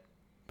go at it.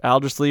 I'll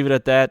just leave it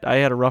at that. I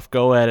had a rough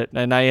go at it,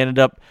 and I ended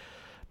up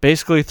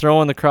basically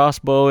throwing the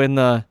crossbow in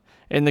the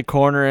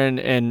corner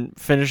and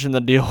finishing the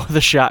deal with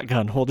a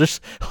shotgun. We'll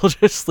just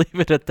leave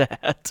it at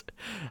that.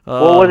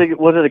 Well,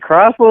 was it a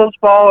crossbow's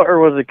fault, or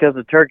was it because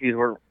the turkeys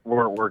weren't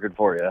working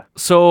for you?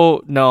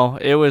 So no,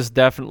 it was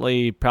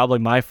definitely probably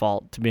my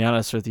fault, to be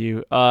honest with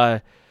you.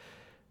 I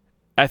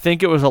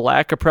think it was a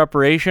lack of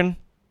preparation.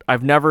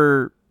 I've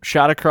never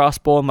shot a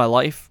crossbow in my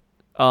life,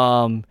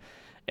 and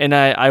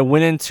I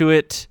went into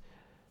it.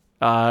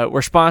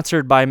 We're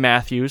sponsored by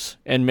Matthews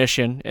and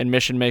Mission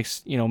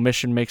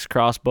makes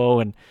crossbow,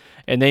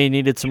 and they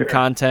needed some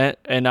content,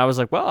 and I was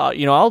like, well,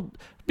 I'll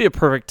be a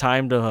perfect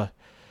time to,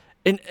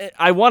 and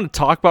I want to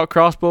talk about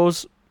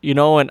crossbows,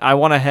 and I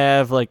want to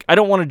have I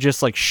don't want to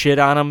just shit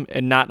on them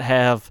and not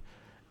have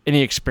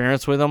any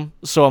experience with them.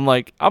 So I'm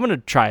like, I'm gonna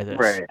try this,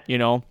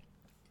 right.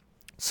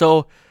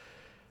 So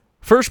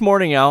first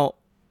morning out,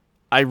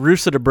 I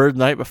roosted a bird the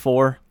night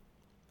before,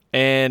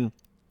 and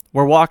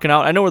we're walking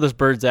out. I know where this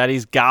bird's at.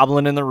 He's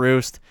gobbling in the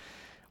roost.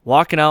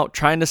 Walking out,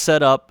 trying to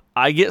set up.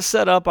 I get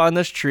set up on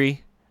this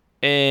tree,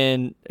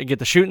 and I get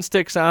the shooting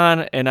sticks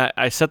on, and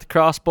I set the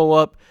crossbow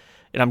up,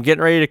 and I'm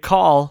getting ready to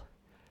call,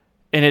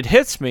 and it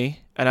hits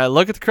me, and I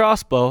look at the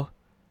crossbow,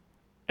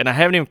 and I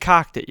haven't even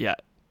cocked it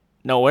yet.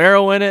 No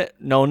arrow in it,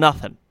 no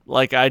nothing.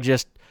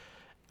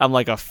 I'm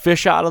like a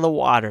fish out of the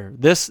water.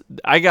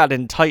 I got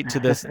in tight to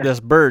this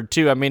bird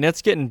too. I mean,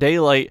 it's getting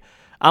daylight.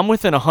 I'm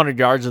within 100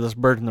 yards of this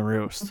bird in the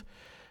roost.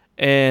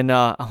 And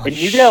I'm like, and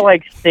you gotta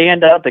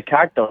stand up to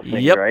cock those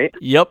things, right?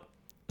 Yep.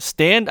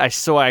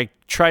 So I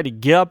try to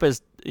get up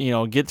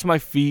get to my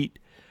feet,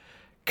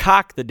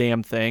 cock the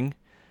damn thing,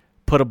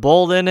 put a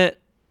bolt in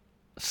it,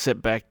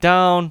 sit back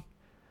down.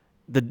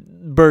 The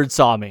bird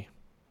saw me.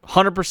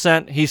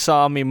 100% he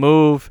saw me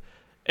move,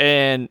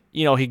 and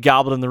he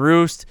gobbled in the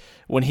roost.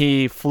 When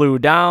he flew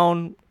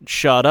down,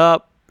 shut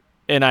up,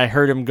 and I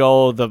heard him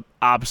go the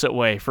opposite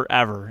way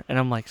forever. And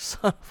I'm like,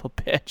 son of a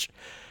bitch.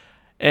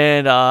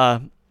 And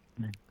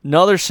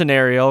another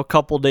scenario, a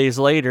couple days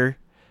later,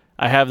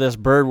 I have this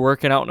bird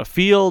working out in a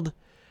field.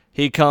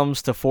 He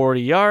comes to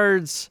 40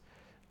 yards.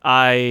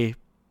 I'm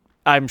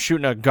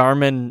shooting a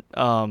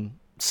Garmin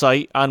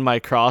sight on my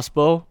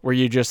crossbow where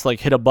you just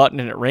hit a button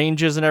and it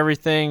ranges and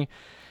everything.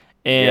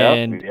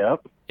 and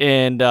Yep.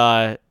 and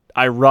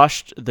I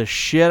rushed the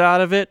shit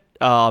out of it.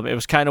 It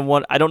was kind of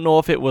one. I don't know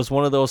if it was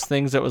one of those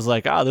things that was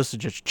like, this is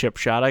just a chip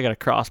shot. I got a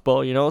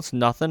crossbow. It's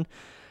nothing.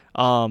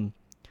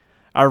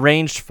 I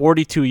ranged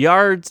 42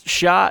 yards,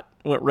 shot,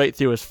 went right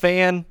through his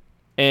fan,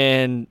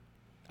 and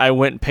I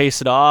went and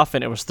paced it off,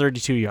 and it was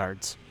 32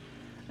 yards.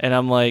 And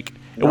I'm like,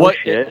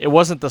 it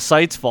wasn't the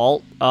sight's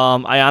fault.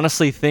 I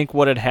honestly think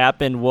what had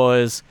happened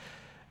was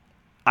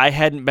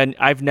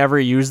I've never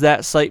used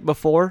that sight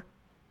before,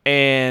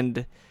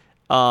 and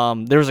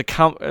there was a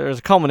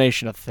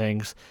culmination of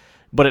things,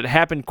 but it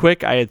happened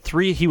quick.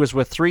 He was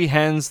with 3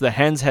 hens. The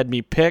hens had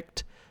me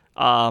picked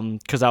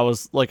because I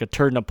was like a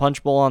turd in a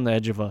punch bowl on the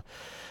edge of a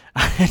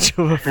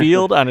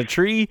field on a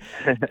tree,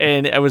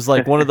 and it was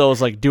like one of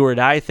those like do or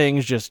die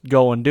things. Just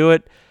go and do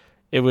it.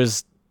 It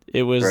was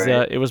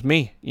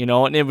me,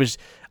 and it was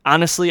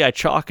honestly I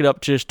chalk it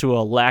up just to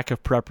a lack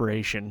of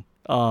preparation,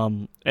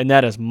 and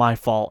that is my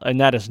fault, and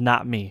that is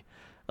not me.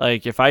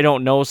 Like if I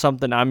don't know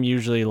something, I'm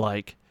usually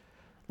like,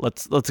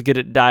 let's get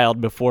it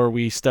dialed before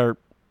we start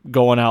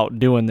going out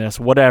and doing this,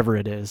 whatever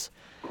it is.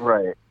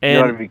 Right. And you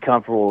want to be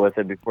comfortable with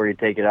it before you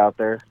take it out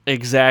there.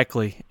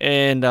 Exactly.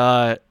 And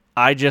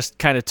I just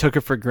kind of took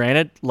it for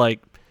granted, like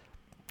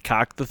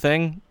cocked the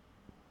thing,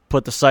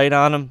 put the sight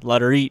on him,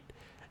 let her eat.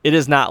 It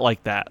is not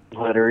like that.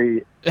 Let her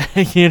eat.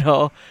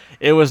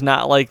 It was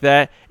not like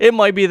that. It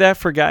might be that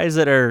for guys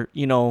that are,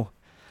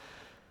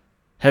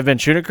 have been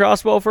shooting a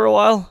crossbow for a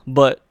while,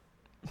 but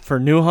for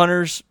new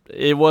hunters,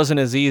 it wasn't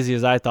as easy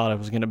as I thought it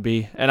was going to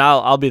be. And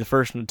I'll be the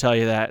first one to tell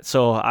you that.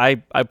 So I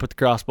put the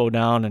crossbow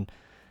down and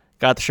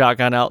got the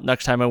shotgun out.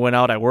 Next time I went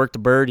out, I worked the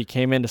bird. He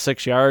came into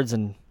 6 yards,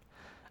 and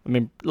I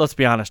mean, let's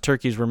be honest,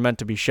 turkeys were meant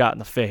to be shot in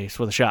the face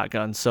with a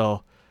shotgun,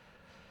 so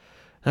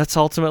that's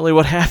ultimately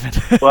what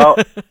happened. Well,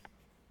 if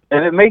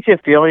it makes you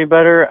feel any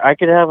better, I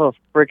could have a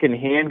freaking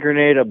hand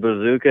grenade, a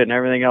bazooka, and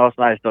everything else,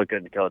 and I still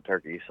couldn't kill a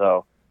turkey,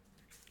 so.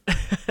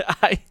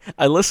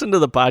 I listened to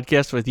the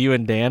podcast with you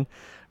and Dan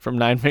from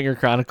Nine Finger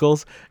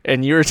Chronicles,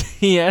 and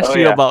he asked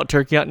you about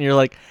turkey hunting, and you're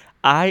like,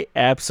 I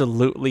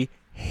absolutely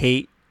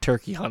hate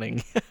turkey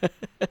hunting.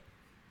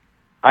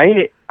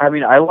 I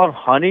mean, I love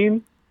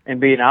hunting and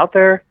being out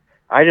there.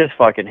 I just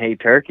fucking hate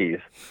turkeys.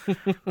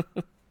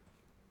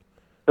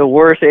 The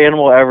worst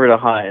animal ever to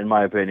hunt, in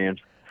my opinion.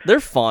 They're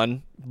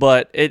fun,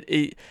 but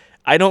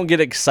I don't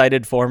get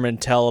excited for them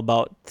until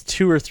about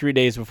 2 or 3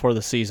 days before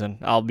the season.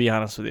 I'll be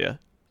honest with you.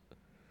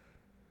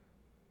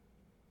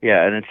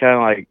 Yeah, and it's kind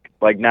of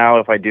like now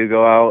if I do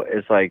go out,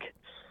 it's like,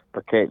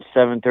 okay, it's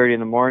 7:30 in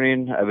the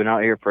morning. I've been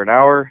out here for an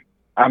hour.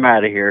 I'm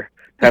out of here.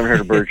 Haven't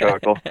heard a bird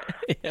chuckle.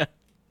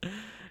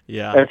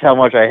 Yeah. That's how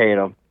much I hate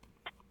them.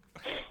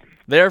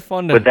 They're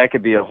fun to... But that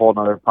could be a whole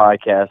nother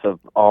podcast of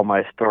all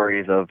my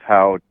stories of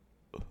how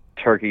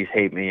turkeys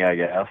hate me, I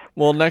guess.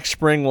 Well, next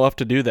spring we'll have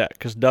to do that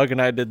because Doug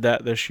and I did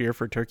that this year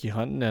for turkey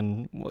hunting,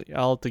 and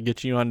I'll have to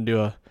get you on to do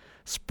a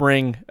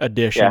spring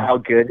edition. Yeah, how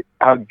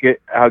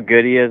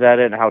good he is at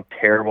it, and how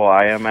terrible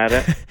I am at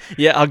it.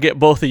 Yeah, I'll get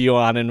both of you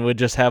on, and we'll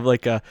just have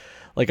like a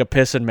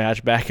pissing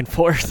match back and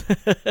forth.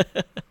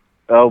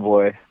 Oh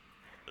boy,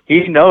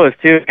 he knows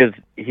too because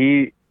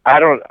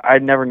I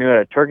never knew how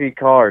to turkey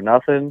call or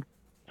nothing,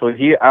 so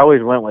I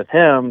always went with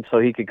him so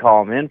he could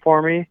call him in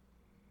for me,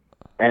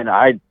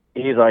 and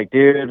he's like,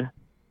 dude,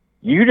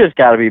 you just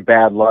got to be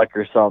bad luck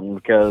or something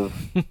because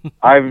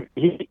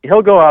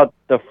he'll go out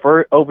the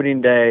first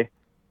opening day,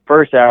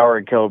 first hour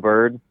and kill a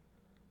bird.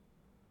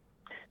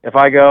 If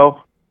I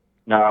go,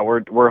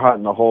 we're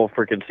hunting the whole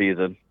freaking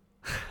season,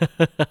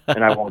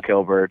 and I won't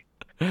kill a bird.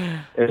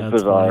 It's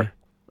bizarre. Funny.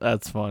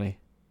 That's funny.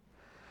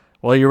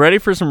 Well, you ready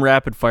for some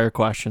rapid fire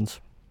questions?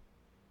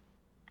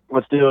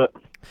 Let's do it.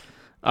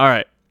 All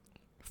right.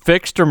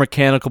 Fixed or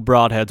mechanical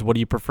broadheads? What do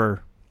you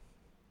prefer?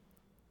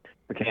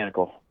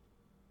 Mechanical.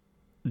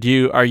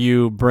 Are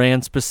you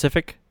brand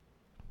specific?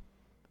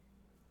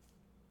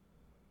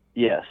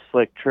 Yes,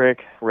 Slick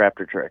Trick,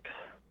 Raptor Tricks.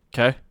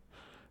 Okay.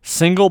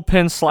 Single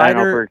pin slider. I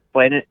don't know if we're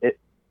explaining it.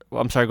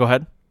 I'm sorry, go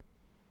ahead.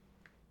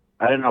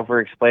 I don't know if we're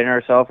explaining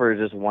ourselves or is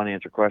this one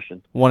answer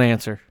question. One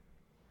answer.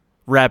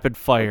 Rapid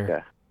fire.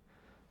 Okay.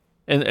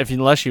 And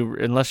unless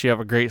you have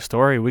a great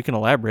story, we can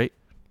elaborate.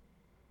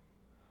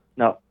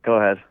 No, go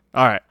ahead.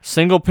 All right.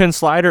 Single pin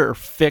slider or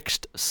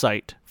fixed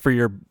sight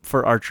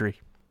for archery?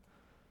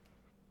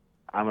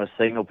 I'm a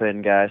single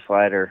pin guy,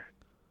 slider.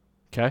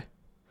 Okay.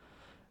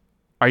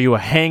 Are you a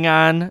hang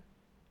on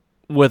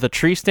with a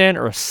tree stand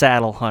or a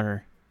saddle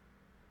hunter?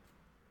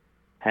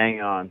 Hang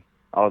on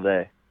all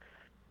day.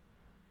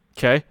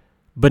 Okay.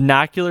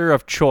 Binocular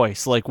of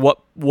choice, like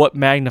what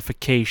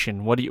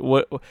magnification?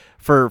 What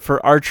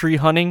for archery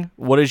hunting?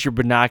 What is your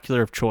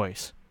binocular of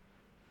choice?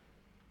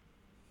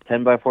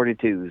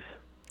 10x42s.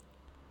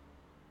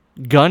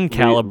 Gun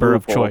caliber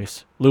of Leupold.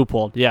 choice.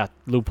 Leupold, yeah,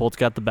 Leupold's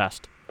got the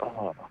best.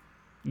 Oh.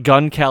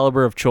 Gun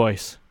caliber of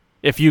choice.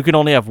 If you could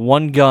only have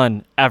one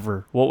gun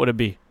ever, what would it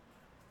be?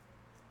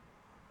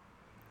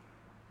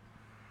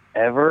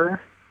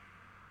 Ever?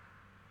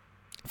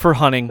 For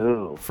hunting,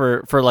 Ooh.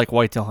 for like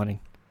whitetail hunting.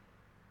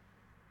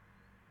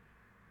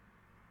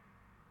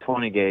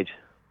 20 gauge.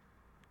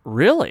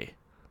 Really?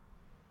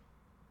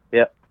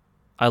 Yep.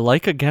 I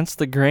like against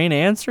the grain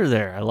answer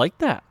there. I like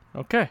that.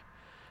 Okay.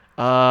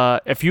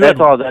 If you That's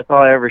had, all. That's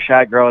all I ever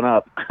shot growing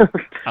up.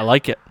 I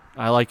like it.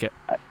 I like it.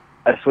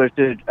 I switched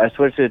to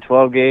a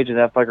 12 gauge, and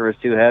that fucker was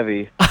too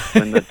heavy.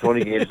 When the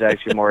 20 gauge is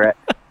actually more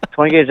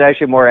 20 gauge is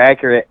actually more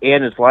accurate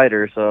and it's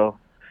lighter. So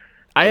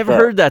I have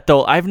heard that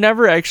though. I've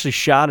never actually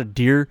shot a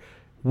deer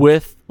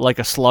with like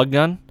a slug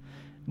gun,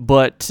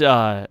 but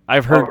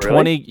I've heard really?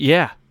 20.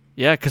 Yeah,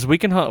 because we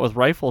can hunt with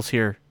rifles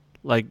here,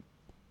 like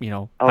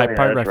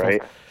high-powered that's rifles.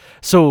 right.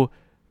 So,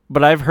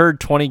 but I've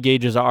heard 20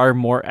 gauges are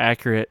more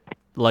accurate,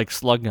 like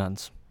slug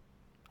guns.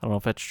 I don't know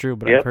if that's true,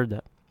 but I've heard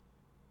that.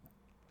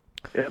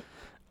 Yep.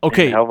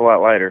 Okay. And a hell of a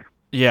lot lighter.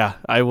 Yeah,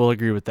 I will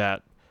agree with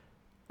that.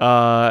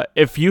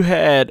 If you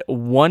had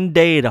one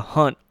day to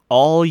hunt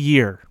all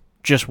year,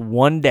 just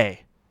one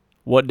day,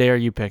 what day are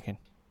you picking?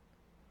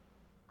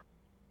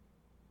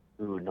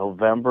 Ooh,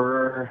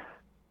 November.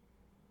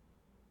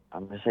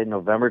 I'm gonna say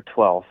November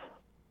 12th.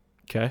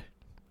 Okay.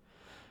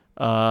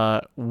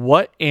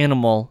 What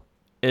animal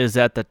is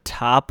at the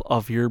top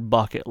of your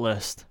bucket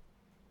list?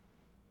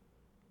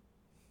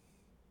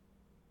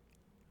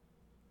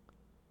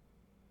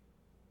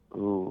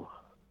 Ooh.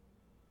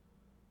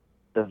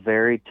 The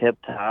very tip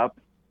top.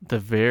 The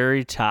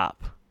very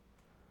top.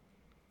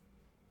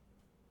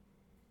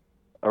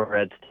 A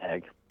red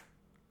stag.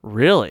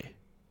 Really?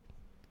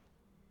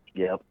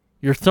 Yep.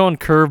 You're throwing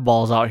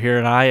curveballs out here,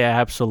 and I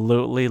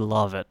absolutely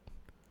love it.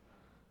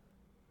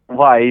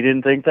 Why, you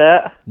didn't think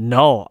that?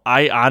 No,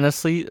 I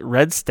honestly,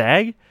 red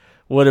stag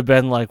would have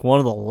been like one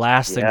of the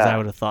last things I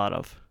would have thought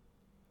of.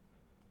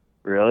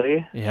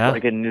 Really? Yeah.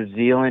 Like a New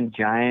Zealand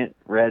giant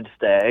red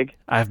stag?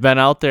 I've been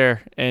out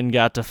there and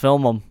got to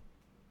film them.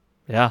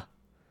 Yeah.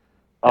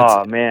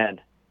 Oh, man.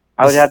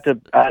 I'd have to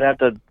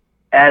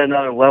add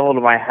another level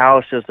to my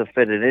house just to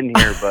fit it in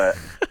here, but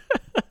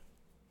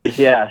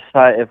yeah,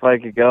 if I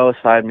could go,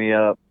 sign me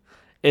up.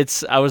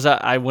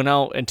 I went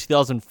out in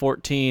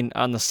 2014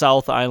 on the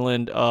South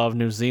Island of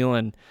New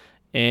Zealand,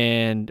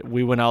 and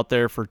we went out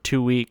there for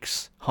 2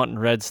 weeks hunting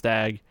red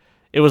stag.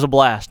 It was a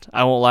blast.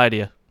 I won't lie to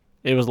you.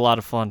 It was a lot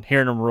of fun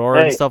hearing them roar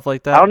and stuff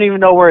like that. I don't even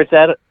know where it's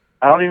at.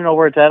 I don't even know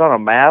where it's at on a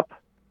map,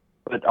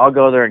 but I'll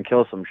go there and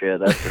kill some shit.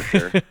 That's for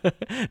sure.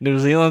 New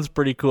Zealand's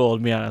pretty cool,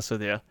 to be honest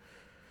with you.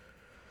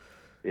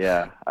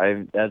 Yeah,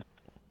 that's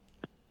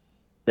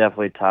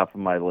definitely top of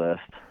my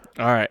list.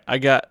 All right, I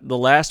got the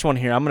last one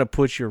here. I'm going to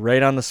put you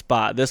right on the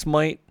spot. This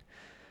might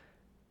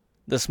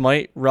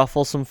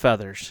ruffle some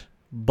feathers,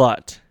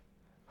 but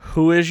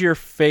who is your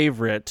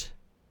favorite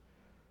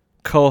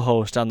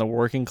co-host on the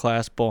Working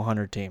Class Bow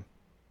Hunter team?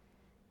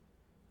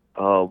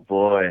 Oh,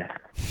 boy.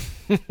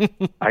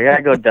 I got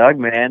to go Doug,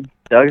 man.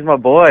 Doug's my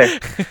boy.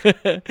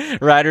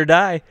 Ride or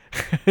die.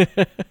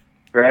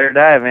 Ride or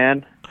die,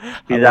 man.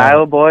 He's an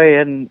Iowa boy,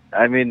 and,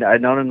 I mean,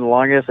 I've known him the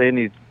longest, and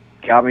he's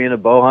got me into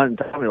bow hunting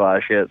and taught me a lot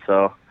of shit,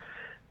 so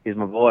he's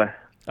my boy.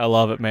 I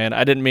love it, man.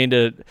 I didn't mean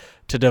to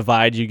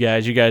divide you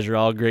guys. You guys are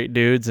all great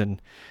dudes, and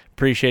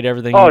appreciate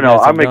everything. Oh, you no,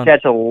 guys I'm have going done. to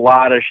catch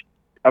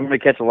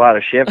a lot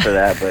of shit for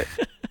that, but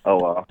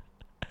oh, well.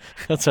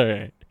 That's all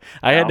right.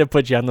 I had to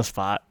put you on the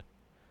spot.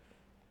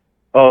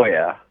 Oh,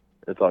 yeah.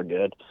 It's all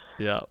good.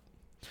 Yeah.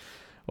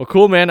 Well,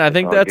 cool, man. I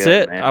think that's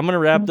good, it. man. I'm going to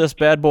wrap this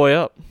bad boy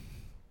up.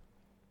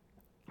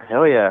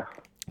 Hell yeah.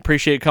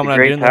 Appreciate coming on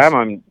Great doing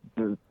time.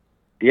 this.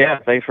 Yeah,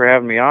 thanks for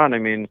having me on. I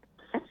mean,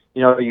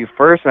 you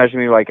first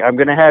mentioned me like, I'm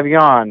going to have you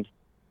on,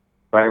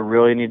 but I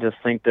really need to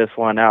think this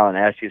one out and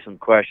ask you some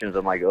questions.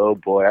 I'm like, oh,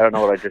 boy, I don't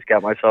know what I just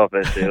got myself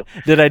into.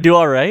 Did I do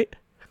all right?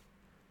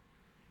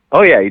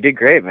 Oh, yeah, you did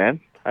great, man.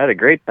 I had a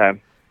great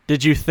time.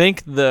 Did you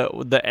think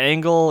the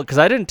angle, because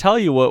I didn't tell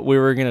you what we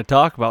were going to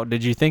talk about,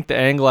 did you think the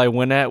angle I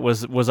went at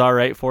was all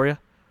right for you?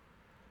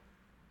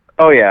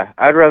 Oh, yeah.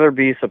 I'd rather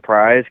be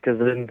surprised because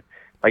then,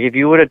 like, if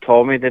you would have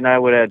told me, then I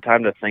would have had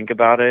time to think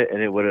about it,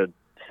 and it would have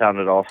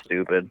sounded all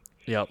stupid.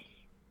 Yep.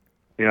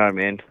 You know what I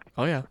mean?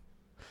 Oh, yeah.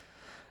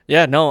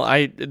 Yeah,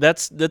 no,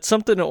 that's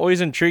something that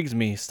always intrigues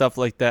me, stuff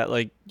like that.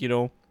 Like,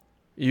 I'm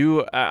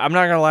not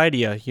going to lie to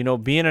you,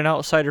 being an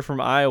outsider from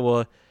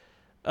Iowa,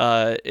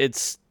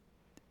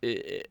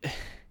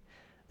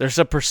 there's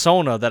a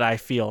persona that I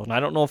feel, and I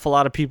don't know if a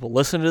lot of people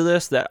listen to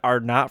this that are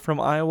not from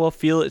Iowa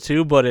feel it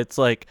too, but it's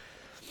like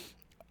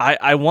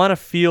I want to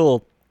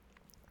feel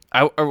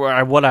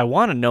what I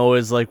want to know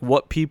is like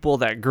what people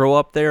that grow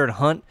up there and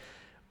hunt,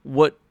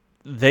 what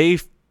they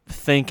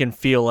think and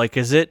feel like.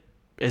 Is it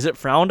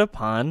frowned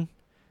upon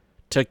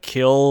to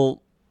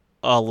kill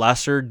a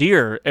lesser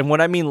deer? And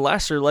when I mean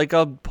lesser, like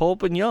a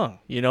Pope and Young,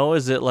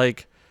 is it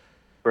like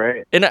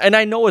Right. And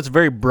I know it's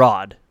very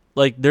broad.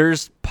 Like,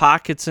 there's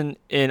pockets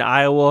in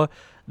Iowa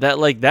that,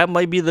 like, that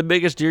might be the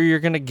biggest deer you're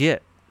going to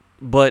get.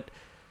 But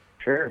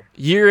Sure.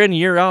 year in,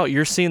 year out,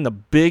 you're seeing the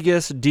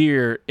biggest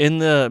deer in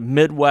the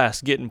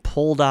Midwest getting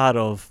pulled out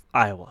of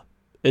Iowa.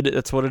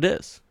 That's what it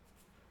is.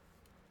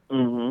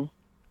 Mm-hmm.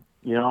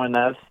 And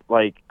that's,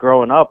 like,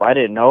 growing up, I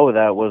didn't know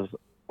that was,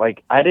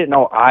 like, I didn't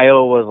know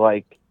Iowa was,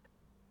 like,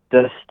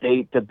 the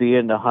state to be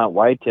in to hunt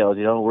whitetails.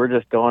 You know, we're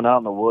just going out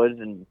in the woods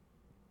and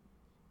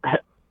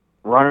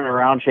running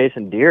around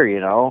chasing deer. You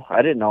know,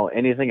 I didn't know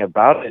anything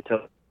about it till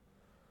I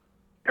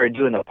started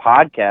doing the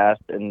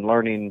podcast and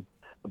learning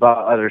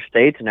about other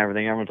states and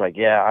everything. Everyone's like,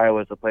 yeah,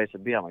 Iowa's the place to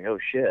be. I'm like, oh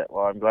shit.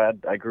 Well, I'm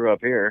glad I grew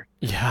up here.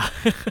 Yeah.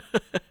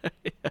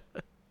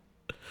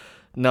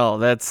 No,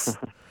 that's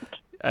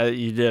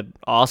you did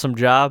awesome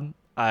job.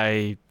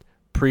 I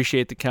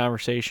appreciate the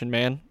conversation,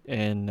 man,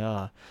 and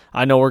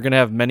I know we're gonna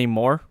have many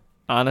more,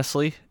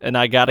 honestly. And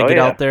I got to get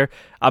out there.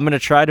 I'm gonna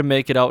try to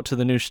make it out to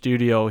the new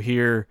studio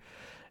here.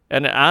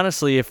 And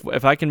honestly,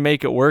 if I can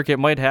make it work, it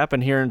might happen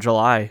here in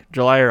July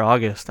or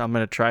August. I'm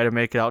gonna try to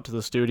make it out to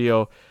the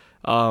studio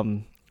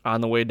on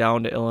the way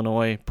down to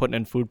Illinois, putting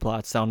in food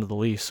plots down to the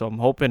lease. So I'm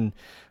hoping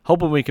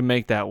we can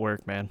make that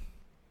work, man.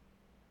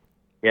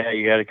 Yeah,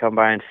 you got to come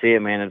by and see it,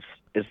 man.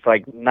 It's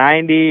like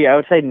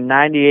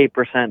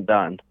 98%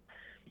 done.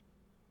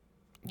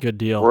 Good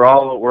deal. We're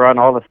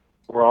all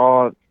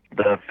the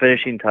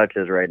finishing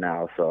touches right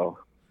now, so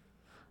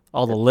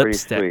all the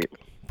lipstick,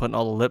 putting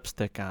all the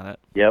lipstick on it.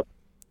 Yep,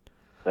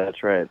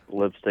 that's right.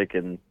 Lipstick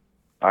and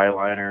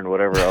eyeliner and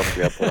whatever else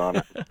we got to put on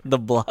it. The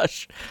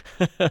blush.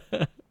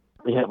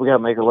 Yeah, we got to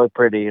make it look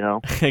pretty, you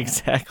know.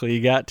 Exactly,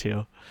 you got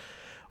to.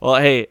 Well,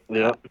 hey,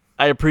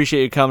 I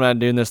appreciate you coming on and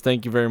doing this.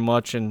 Thank you very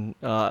much, and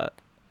I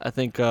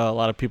think a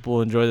lot of people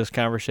will enjoy this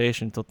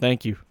conversation, so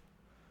thank you.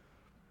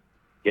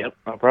 Yep,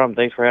 no problem.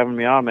 Thanks for having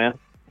me on, man.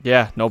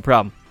 Yeah, no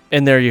problem.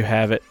 And there you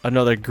have it.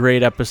 Another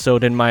great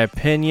episode, in my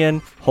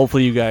opinion.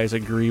 Hopefully you guys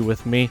agree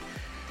with me.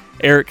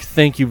 Eric,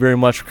 thank you very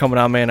much for coming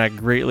on, man. I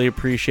greatly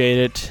appreciate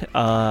it.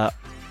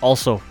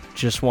 Also,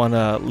 just want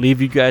to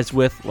leave you guys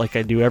with, like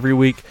I do every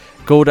week,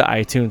 go to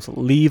iTunes,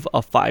 leave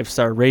a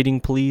 5-star rating,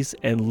 please,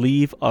 and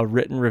leave a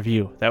written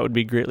review. That would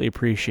be greatly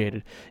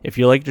appreciated. If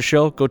you like the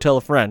show, go tell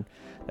a friend.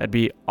 That'd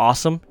be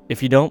awesome.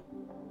 If you don't,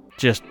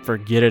 just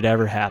forget it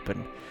ever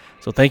happened.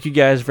 So thank you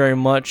guys very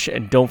much,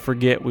 and don't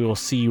forget, we will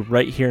see you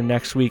right here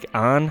next week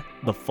on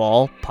the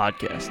Fall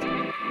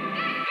Podcast.